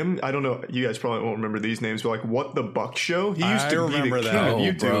before him, I don't know. You guys probably won't remember these names, but like What the Buck Show, he used to be the king of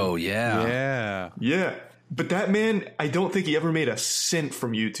YouTube. Bro, yeah. But that man, I don't think he ever made a cent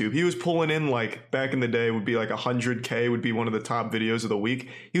from YouTube. He was pulling in, like, back in the day, would be like 100K would be one of the top videos of the week.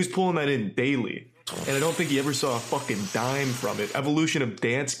 He was pulling that in daily. And I don't think he ever saw a fucking dime from it. Evolution of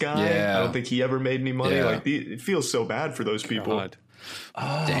Dance Guy, I don't think he ever made any money. Like, it feels so bad for those people.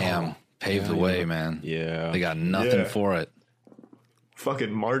 Damn. Paved the way, man. Yeah. They got nothing for it.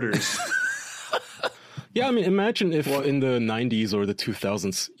 Fucking martyrs. Yeah, I mean, imagine if in the 90s or the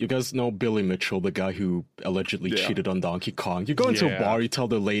 2000s, you guys know Billy Mitchell, the guy who allegedly cheated on Donkey Kong. You go into a bar, you tell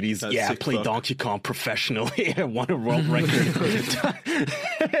the ladies, I play Donkey Kong professionally. I won a world record. What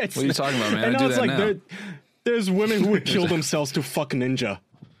are you talking about, man? And I was like, there's women who would kill themselves to fuck Ninja.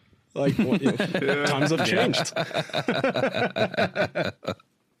 Like, times have changed.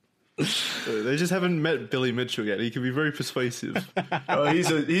 They just haven't met Billy Mitchell yet. He can be very persuasive.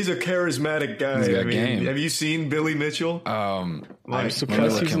 He's a charismatic guy. I mean, have you seen Billy Mitchell? I'm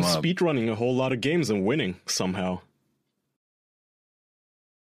surprised he's in speedrunning a whole lot of games and winning somehow.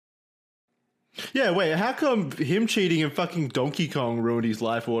 Yeah, wait, how come him cheating in fucking Donkey Kong ruined his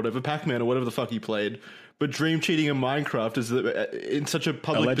life or whatever, Pac-Man or whatever the fuck he played, but Dream cheating in Minecraft is in such a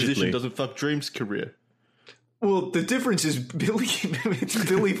public position doesn't fuck Dream's career? Well, the difference is it's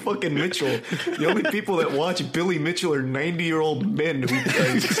Billy fucking Mitchell. The only people that watch Billy Mitchell are 90-year-old men who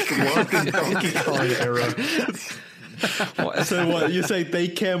grew up in Donkey Kong era. So what, you say they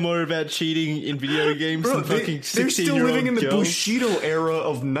care more about cheating in video games than fucking 16-year-old They're still living in the girls? Bushido era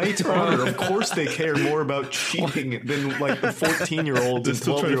of Knight's Honor. Of course they care more about cheating than like the 14-year-olds and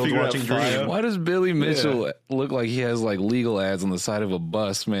 12-year-olds watching Dream. Why does Billy Mitchell look like he has like legal ads on the side of a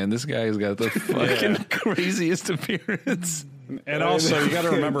bus, man? This guy's got the fucking craziest appearance. And also, you got to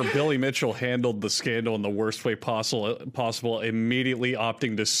remember, Billy Mitchell handled the scandal in the worst way possible, immediately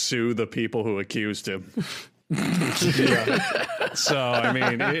opting to sue the people who accused him. So, I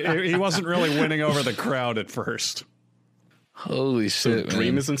mean, he wasn't really winning over the crowd at first. Holy shit, man.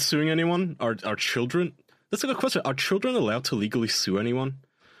 Dream isn't suing anyone? Are children? That's a good question. Are children allowed to legally sue anyone?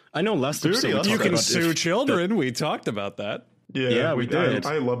 I know last episode you can sue children. We talked about that. Yeah, we did.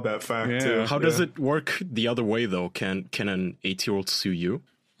 I love that fact too. How does it work the other way though? Can an 8-year-old sue you?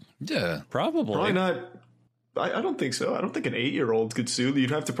 Yeah, probably. Probably not. I don't think so. I don't think an 8-year-old could sue.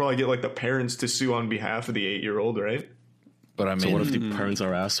 You'd have to probably get like the parents to sue on behalf of the 8-year-old, right? But I mean, so what if the parents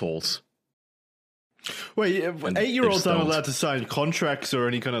are assholes? Wait, 8-year-olds aren't allowed to sign contracts or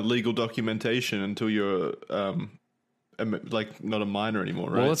any kind of legal documentation until you're like not a minor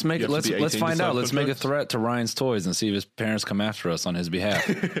anymore, right? Well, let's find out. Let's make a threat to Ryan's Toys and see if his parents come after us on his behalf.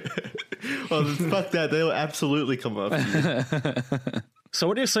 Well, fuck that. They'll absolutely come after you. So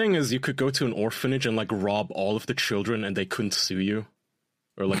what you're saying is you could go to an orphanage and like rob all of the children and they couldn't sue you?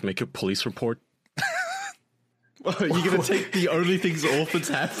 Or like make a police report? You're going to take the only things orphans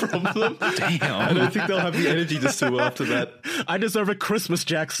have from them? Damn. I don't think they'll have the energy to sue after that. I deserve a Christmas,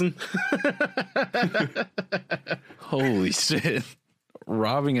 Jackson. Holy shit.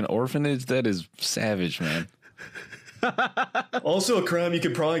 Robbing an orphanage? That is savage, man. Also a crime you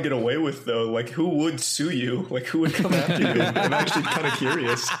could probably get away with though. Like who would sue you? Like who would come after you? I'm actually kind of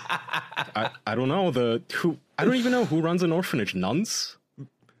curious. I don't know. I don't even know who runs an orphanage. Nuns?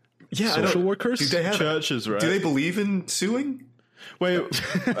 Yeah, social workers? Do they have churches, right? Do they believe in suing? Wait,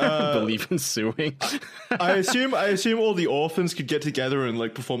 believe in suing. I assume all the orphans could get together and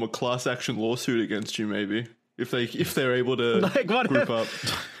like perform a class action lawsuit against you, maybe if they're able to like, what group up.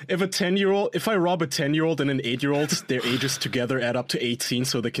 If I rob a 10-year-old and an 8-year-old, their ages together add up to 18,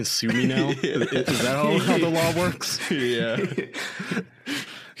 so they can sue me now. Is that how the law works? Yeah.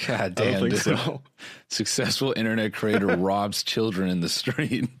 God damn, I don't think dude. so. Successful internet creator robs children in the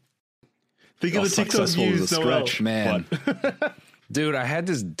street. Think of the TikTok views, Noel. Man. Dude, I had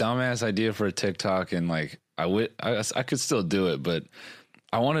this dumbass idea for a TikTok, and like I could still do it, but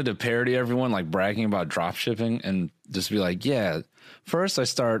I wanted to parody everyone like bragging about drop shipping and just be like, yeah, first I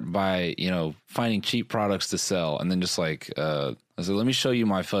start by, finding cheap products to sell, and then just like I said, let me show you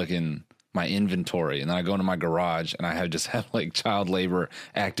my inventory, and then I go into my garage and I have like child labor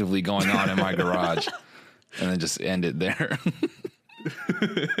actively going on in my garage, and then just end it there.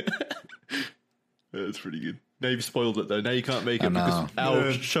 That's pretty good. Now you've spoiled it though. Now you can't make it because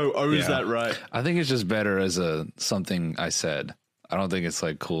our show owns that right. I think it's just better as something I said. I don't think it's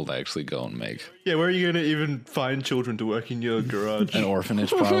like cool to actually go and make. Yeah, where are you going to even find children to work in your garage? An orphanage,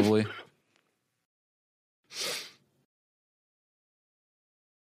 probably.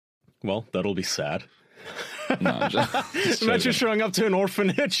 Well, that'll be sad. No, I'm just Imagine showing up to an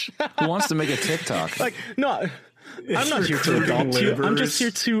orphanage. Who wants to make a TikTok? Like, no, I'm not here to adopt you. I'm just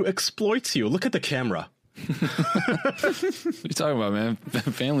here to exploit you. Look at the camera. What are you talking about, man?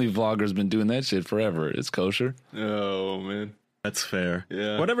 Family vloggers been doing that shit forever. It's kosher. Oh, man. That's fair.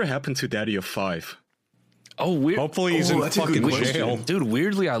 Yeah. Whatever happened to Daddy of 5? Oh, weird. Hopefully he's in fucking jail. Dude,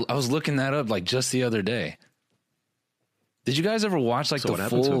 weirdly, I was looking that up like just the other day. Did you guys ever watch like the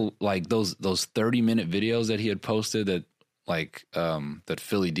full, like those 30-minute videos that he had posted that like that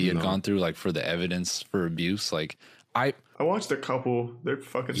Philly D had gone through like for the evidence for abuse? Like I watched a couple. They're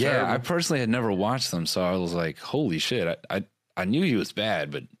fucking I personally had never watched them, so I was like, holy shit. I knew he was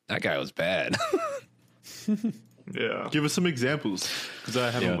bad, but that guy was bad. Yeah. Give us some examples, because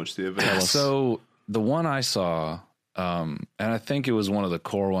I haven't watched the evidence. So the one I saw, and I think it was one of the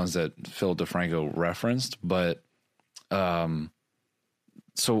core ones that Phil DeFranco referenced, but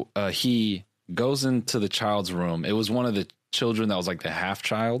he goes into the child's room. It was one of the children that was like the half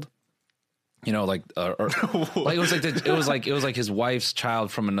child, like like it was like his wife's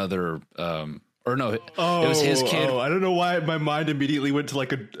child from another or no, it was his kid. I don't know why my mind immediately went to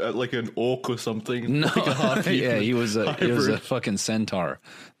like an orc or something. No, like he was a fucking centaur.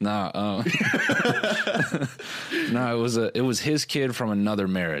 Nah, no, it was his kid from another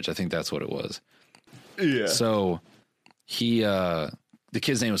marriage. I think that's what it was. Yeah. So the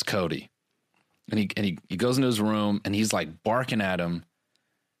kid's name was Cody, and he goes into his room and he's like barking at him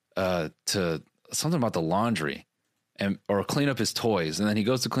to something about the laundry. Or clean up his toys, and then he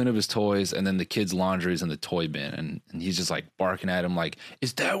goes to clean up his toys, and then the kid's laundry is in the toy bin, and he's just like barking at him like,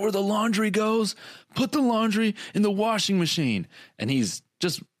 is that where the laundry goes? Put the laundry in the washing machine. And he's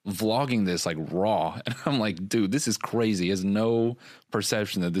just vlogging this like raw, and I'm like, dude, this is crazy. He has no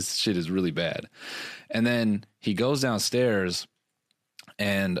perception that this shit is really bad. And then he goes downstairs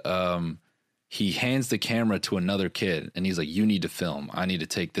and he hands the camera to another kid, and he's like, you need to film. I need to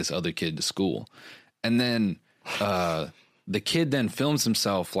take this other kid to school. And then the kid then films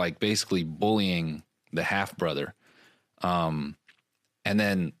himself like basically bullying the half brother, and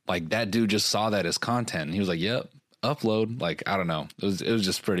then like that dude just saw that as content, and he was like, "Yep, upload." Like I don't know, it was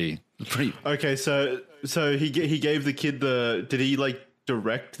just pretty. Okay, so he gave the kid did he like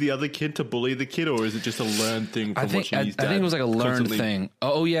direct the other kid to bully the kid, or is it just a learned thing from watching his dad? I think it was like a learned constantly thing.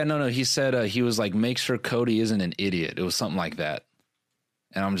 Oh yeah, no, he said he was like, make sure Cody isn't an idiot. It was something like that.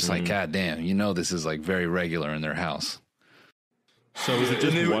 And I'm just like, God damn, this is like very regular in their house. So was it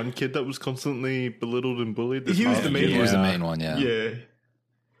just one kid that was constantly belittled and bullied? He was the main one. He was the main one, yeah.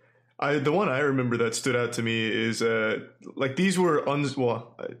 Yeah. The one I remember that stood out to me is like these were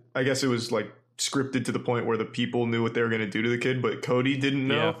I guess it was like scripted to the point where the people knew what they were going to do to the kid, but Cody didn't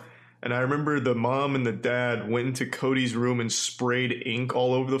know. Yeah. And I remember the mom and the dad went into Cody's room and sprayed ink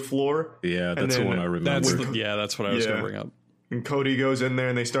all over the floor. Yeah, that's the one I remember. That's what I was going to bring up. And Cody goes in there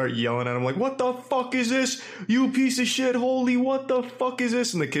and they start yelling at him like, what the fuck is this? You piece of shit, holy, what the fuck is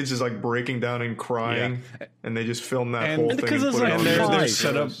this? And the kid's just like breaking down and crying. Yeah. And they just film that whole thing. Because and it's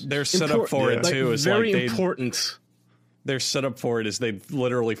like they're set up for it too. It's very important. They're set up for it is they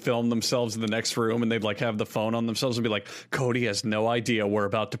literally film themselves in the next room and they'd like have the phone on themselves and be like, Cody has no idea we're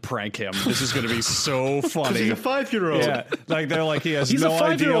about to prank him. This is going to be so funny. He's a 5-year-old. Yeah, like they're like he's no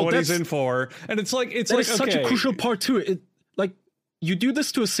idea what he's in for, and it's like such a crucial part to it. you do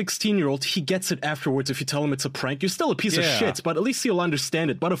this to a 16-year-old, he gets it afterwards if you tell him it's a prank. You're still a piece of shit, but at least he'll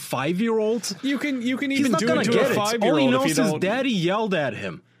understand it. But a 5-year-old? You can even he's not do gonna it to get a 5-year-old. All he knows is daddy yelled at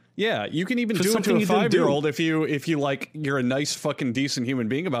him. Yeah, you can even do it to a 5-year-old if you like, you're a nice fucking decent human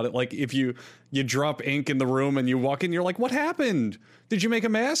being about it. Like if you drop ink in the room and you walk in, you're like, what happened? Did you make a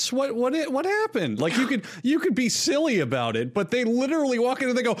mess? What happened? Like you could be silly about it, but they literally walk in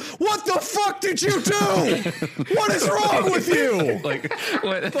and they go, what the fuck did you do? What is wrong with you? Like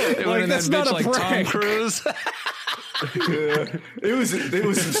that's not a prank. Tom Cruise. Yeah. It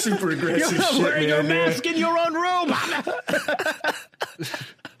was some super aggressive You're shit, wearing your mask in your own room.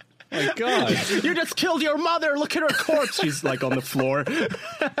 My God. You just killed your mother. Look at her corpse. She's like on the floor.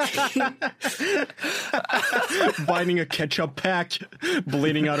 Biting a ketchup pack,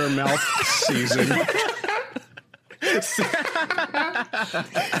 bleeding out her mouth. Season.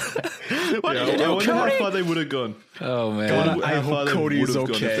 What did you do, I wonder how far they would have gone. Oh, man. God, I hope Cody's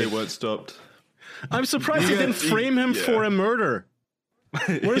okay. If they weren't stopped. I'm surprised they didn't frame him for a murder.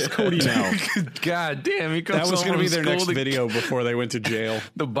 Where's Cody now? God damn, he comes That was going to be their next to... video before they went to jail.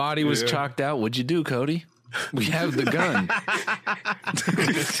 The body was chalked out. What'd you do, Cody? We have the gun.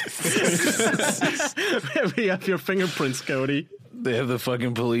 We have your fingerprints, Cody. They have the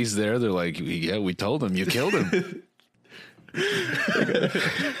fucking police there. They're like, yeah, we told him. You killed him.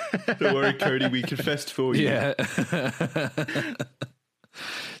 Don't worry, Cody. We confessed for you. Yeah.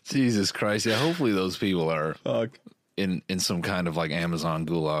 Jesus Christ. Yeah, hopefully those people are in some kind of like Amazon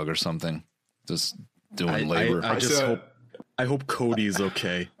gulag or something. Just doing labor. I hope Cody's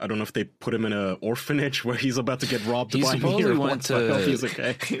okay. I don't know if they put him in an orphanage where he's about to get robbed. He supposedly went to. I hope he's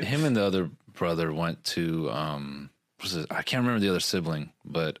okay. Him and the other brother went to. I can't remember the other sibling,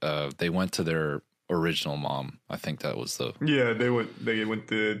 but they went to their original mom. I think that was the. Yeah, they went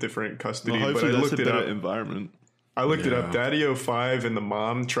to different custody. Well, hopefully but I that's looked a it better up. environment. I looked it up. Daddy-O5 and the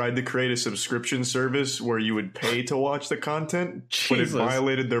mom tried to create a subscription service where you would pay to watch the content, but it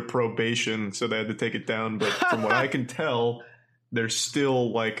violated their probation, so they had to take it down. But from what I can tell, they're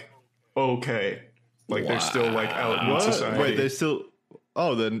still like okay, like they're still like out in society. Wait, they're still?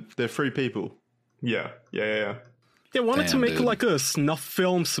 Oh, then they're free people. Yeah. They wanted to make like a snuff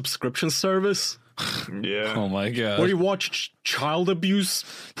film subscription service. Yeah. Oh my God. Where you watch child abuse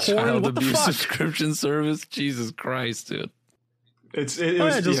porn. Child what abuse the fuck? subscription service. Jesus Christ, dude. For it's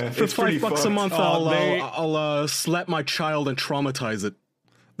 $5 a month, I'll slap my child and traumatize it.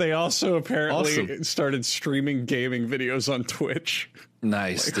 They also apparently started streaming gaming videos on Twitch.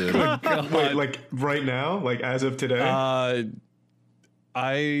 Nice, dude. Wait, like right now, like as of today.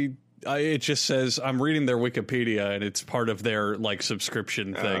 It just says I'm reading their Wikipedia and it's part of their like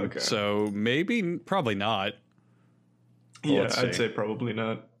subscription thing. Okay. So probably not. Well, yeah, I'd say probably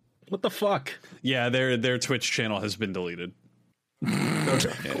not. What the fuck? Yeah, their Twitch channel has been deleted.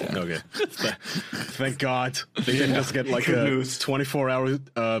 Okay. Yeah. Okay. Thank God they didn't just get like a 24-hour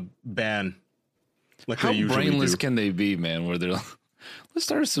ban. Like how they usually brainless do. can they be, man? Where they're like, let's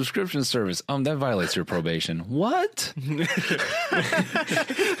start a subscription service. That violates your probation. What?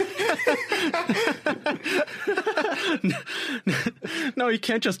 No, you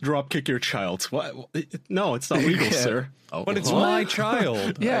can't just drop kick your child. What? No, it's not legal, sir. Oh, but it's my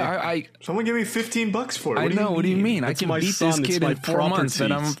child. Yeah, someone give me $15 for it. I know. What do you mean? I can beat this kid in 4 months,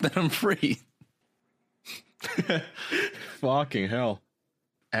 then I'm free. Fucking hell,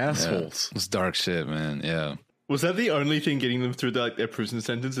 assholes! Yeah, it's dark shit, man. Yeah. Was that the only thing getting them through their prison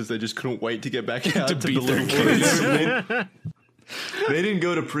sentences? They just couldn't wait to get back out to beat the their little kids. They didn't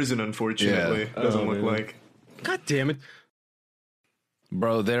go to prison, unfortunately. Yeah. Doesn't look like. God damn it,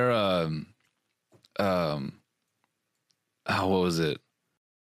 bro! They're what was it?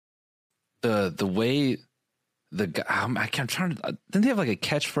 The way the guy. I'm trying to. Didn't they have like a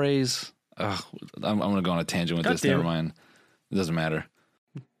catchphrase? I'm gonna go on a tangent with this. Never mind. It doesn't matter.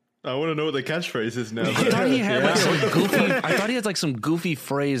 I want to know what the catchphrase is now. I thought he had like some goofy. I thought he had like some goofy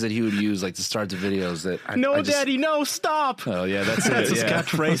phrase that he would use like to start the videos. Daddy, no, stop. Oh yeah, that's That's his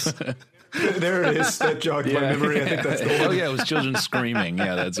catchphrase. There it is. That jogged my memory. I think that's the one. Oh yeah, it was children screaming.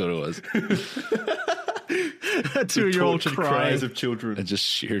 Yeah, that's what it was. A 2-year-old cries of children. And just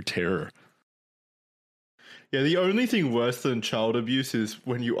sheer terror. Yeah, the only thing worse than child abuse is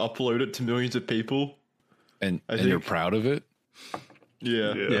when you upload it to millions of people. And you're proud of it?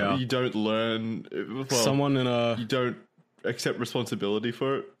 Yeah. You don't learn. You don't accept responsibility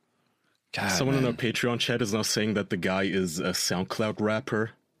for it. God, someone in our Patreon chat is now saying that the guy is a SoundCloud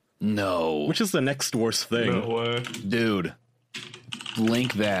rapper. No. Which is the next worst thing. No way. Dude.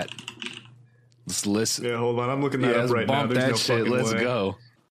 Link that. Let's listen. Yeah, hold on. I'm looking that up right now. Bump that shit. Let's go.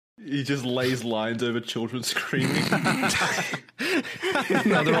 He just lays lines over children screaming.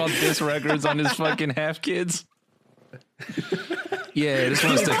 Now they're all diss records on his fucking half kids. Yeah, this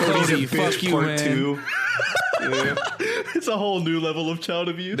one's to Cody. Fuck you, man. 2. Yeah. It's a whole new level of child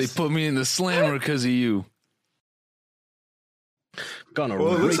abuse. They put me in the slammer because of you. Gonna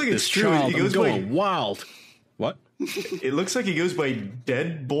Well, it looks rape like this it's true. child. He goes I'm going wild. What? It looks like he goes by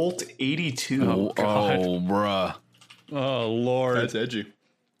Deadbolt82. Oh, bruh. Oh, Lord. That's edgy.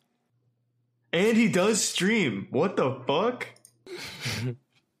 And he does stream. What the fuck?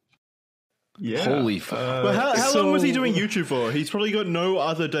 Yeah. Holy fuck. But how long was he doing YouTube for? He's probably got no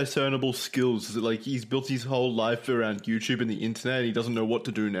other discernible skills. Like, he's built his whole life around YouTube and the internet, and he doesn't know what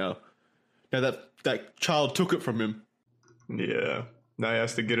to do now. Now that child took it from him. Yeah. Now he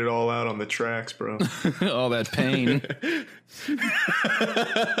has to get it all out on the tracks, bro. All that pain.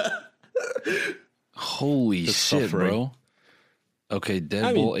 Holy The shit, suffering. bro. Okay,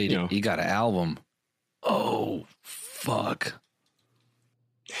 Deadbolt 80. He got an album. Oh, fuck.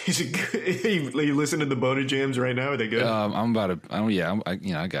 You listen to the Boner Jams right now? Are they good? I'm about to.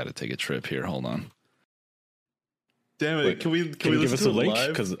 I got to take a trip here. Hold on. Damn it! Wait, can we Can you give listen us to a it link? live?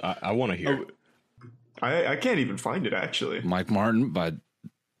 Because I want to hear. I can't even find it, actually. Mike Martin by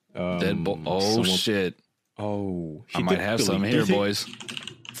Deadbolt. Oh, shit. Oh, I might have some here, boys.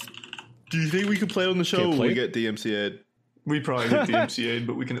 Do you think we can play it on the show Can't or play we it? get DMCA'd? We probably get the MCA,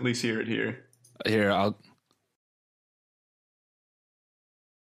 but we can at least hear it here. Here, I'll.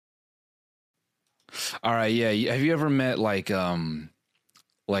 All right, yeah. Have you ever met like a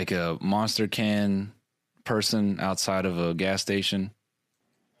Monster can person outside of a gas station?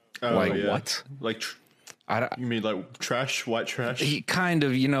 Oh, Like yeah. what? Like, you mean like trash, white trash? He kind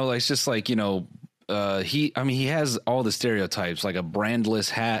of, like it's just like, he has all the stereotypes, like a brandless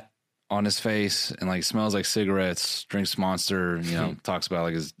hat on his face and like smells like cigarettes, drinks Monster, talks about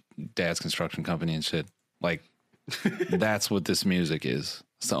like his dad's construction company and shit. Like that's what this music is.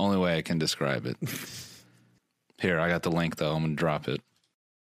 It's the only way I can describe it. Here, I got the link though. I'm gonna drop it.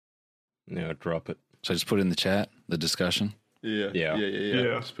 Yeah, drop it. So I just put it in the chat, the discussion. Yeah.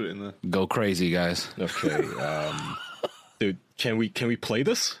 Just put it in there. Go crazy, guys. Okay, dude, can we play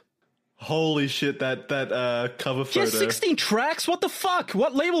this? Holy shit! That cover He photo. has 16 tracks. What the fuck?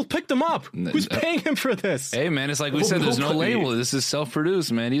 What label picked him up? Who's paying him for this? Hey man, it's like we said, there's no label. This is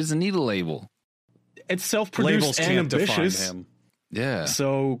self-produced, man. He doesn't need a label. It's self-produced Labels and can't ambitious. define him. Yeah.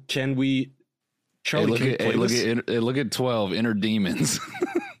 So can we? Charlie, can we play this? Look at 12 Inner Demons.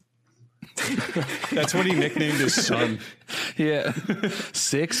 That's what he nicknamed his son. Yeah.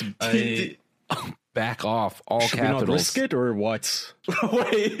 6 back off, all Should we not capitals. risk it or what?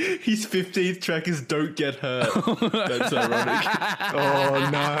 Wait, his 15th track is "Don't Get Hurt." That's ironic. Oh,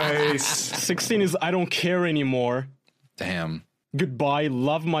 nice. 16 is I don't care anymore. Damn. Goodbye,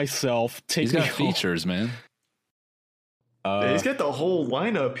 love myself. Take He's me got home. features, man. He's got the whole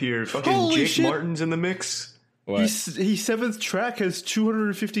lineup here. Fucking Holy Jake shit. Martin's in the mix. What? His 7th track has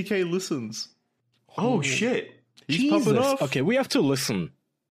 250k listens. Oh, shit. He's popping Jesus. off. Okay, we have to listen.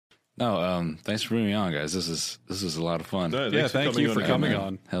 No, thanks for bringing me on, guys. This is a lot of fun. No, Yeah, thank you for coming man.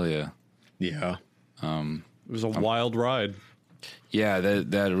 on. Hell yeah. Yeah. It was a wild ride. Yeah,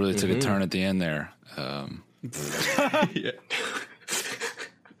 that really took a turn at the end there. Yeah.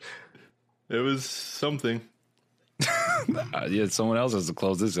 It was something. Yeah, someone else has to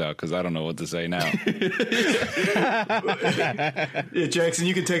close this out because I don't know what to say now. Yeah, Jackson,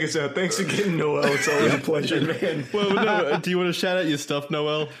 you can take us out. Thanks again, Noel. It's always a pleasure, man. Well, no, do you want to shout out your stuff,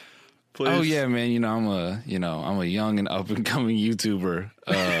 Noel? Please. Oh yeah, man. I'm a young and up and coming YouTuber.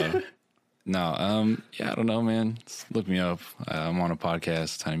 Yeah, I don't know, man. Just look me up. I'm on a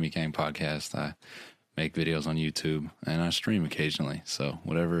podcast, Tiny Meat Gang podcast. I make videos on YouTube and I stream occasionally. So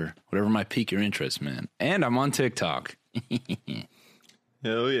whatever might pique your interest, man. And I'm on TikTok.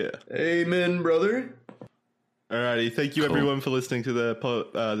 Hell yeah. Amen, brother. Alrighty, thank you everyone for listening to the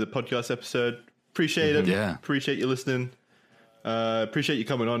podcast episode. Appreciate it. Yeah. Appreciate you listening. Appreciate you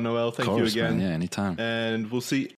coming on, Noel. Thank you Of course, again. man. Yeah, anytime. And we'll see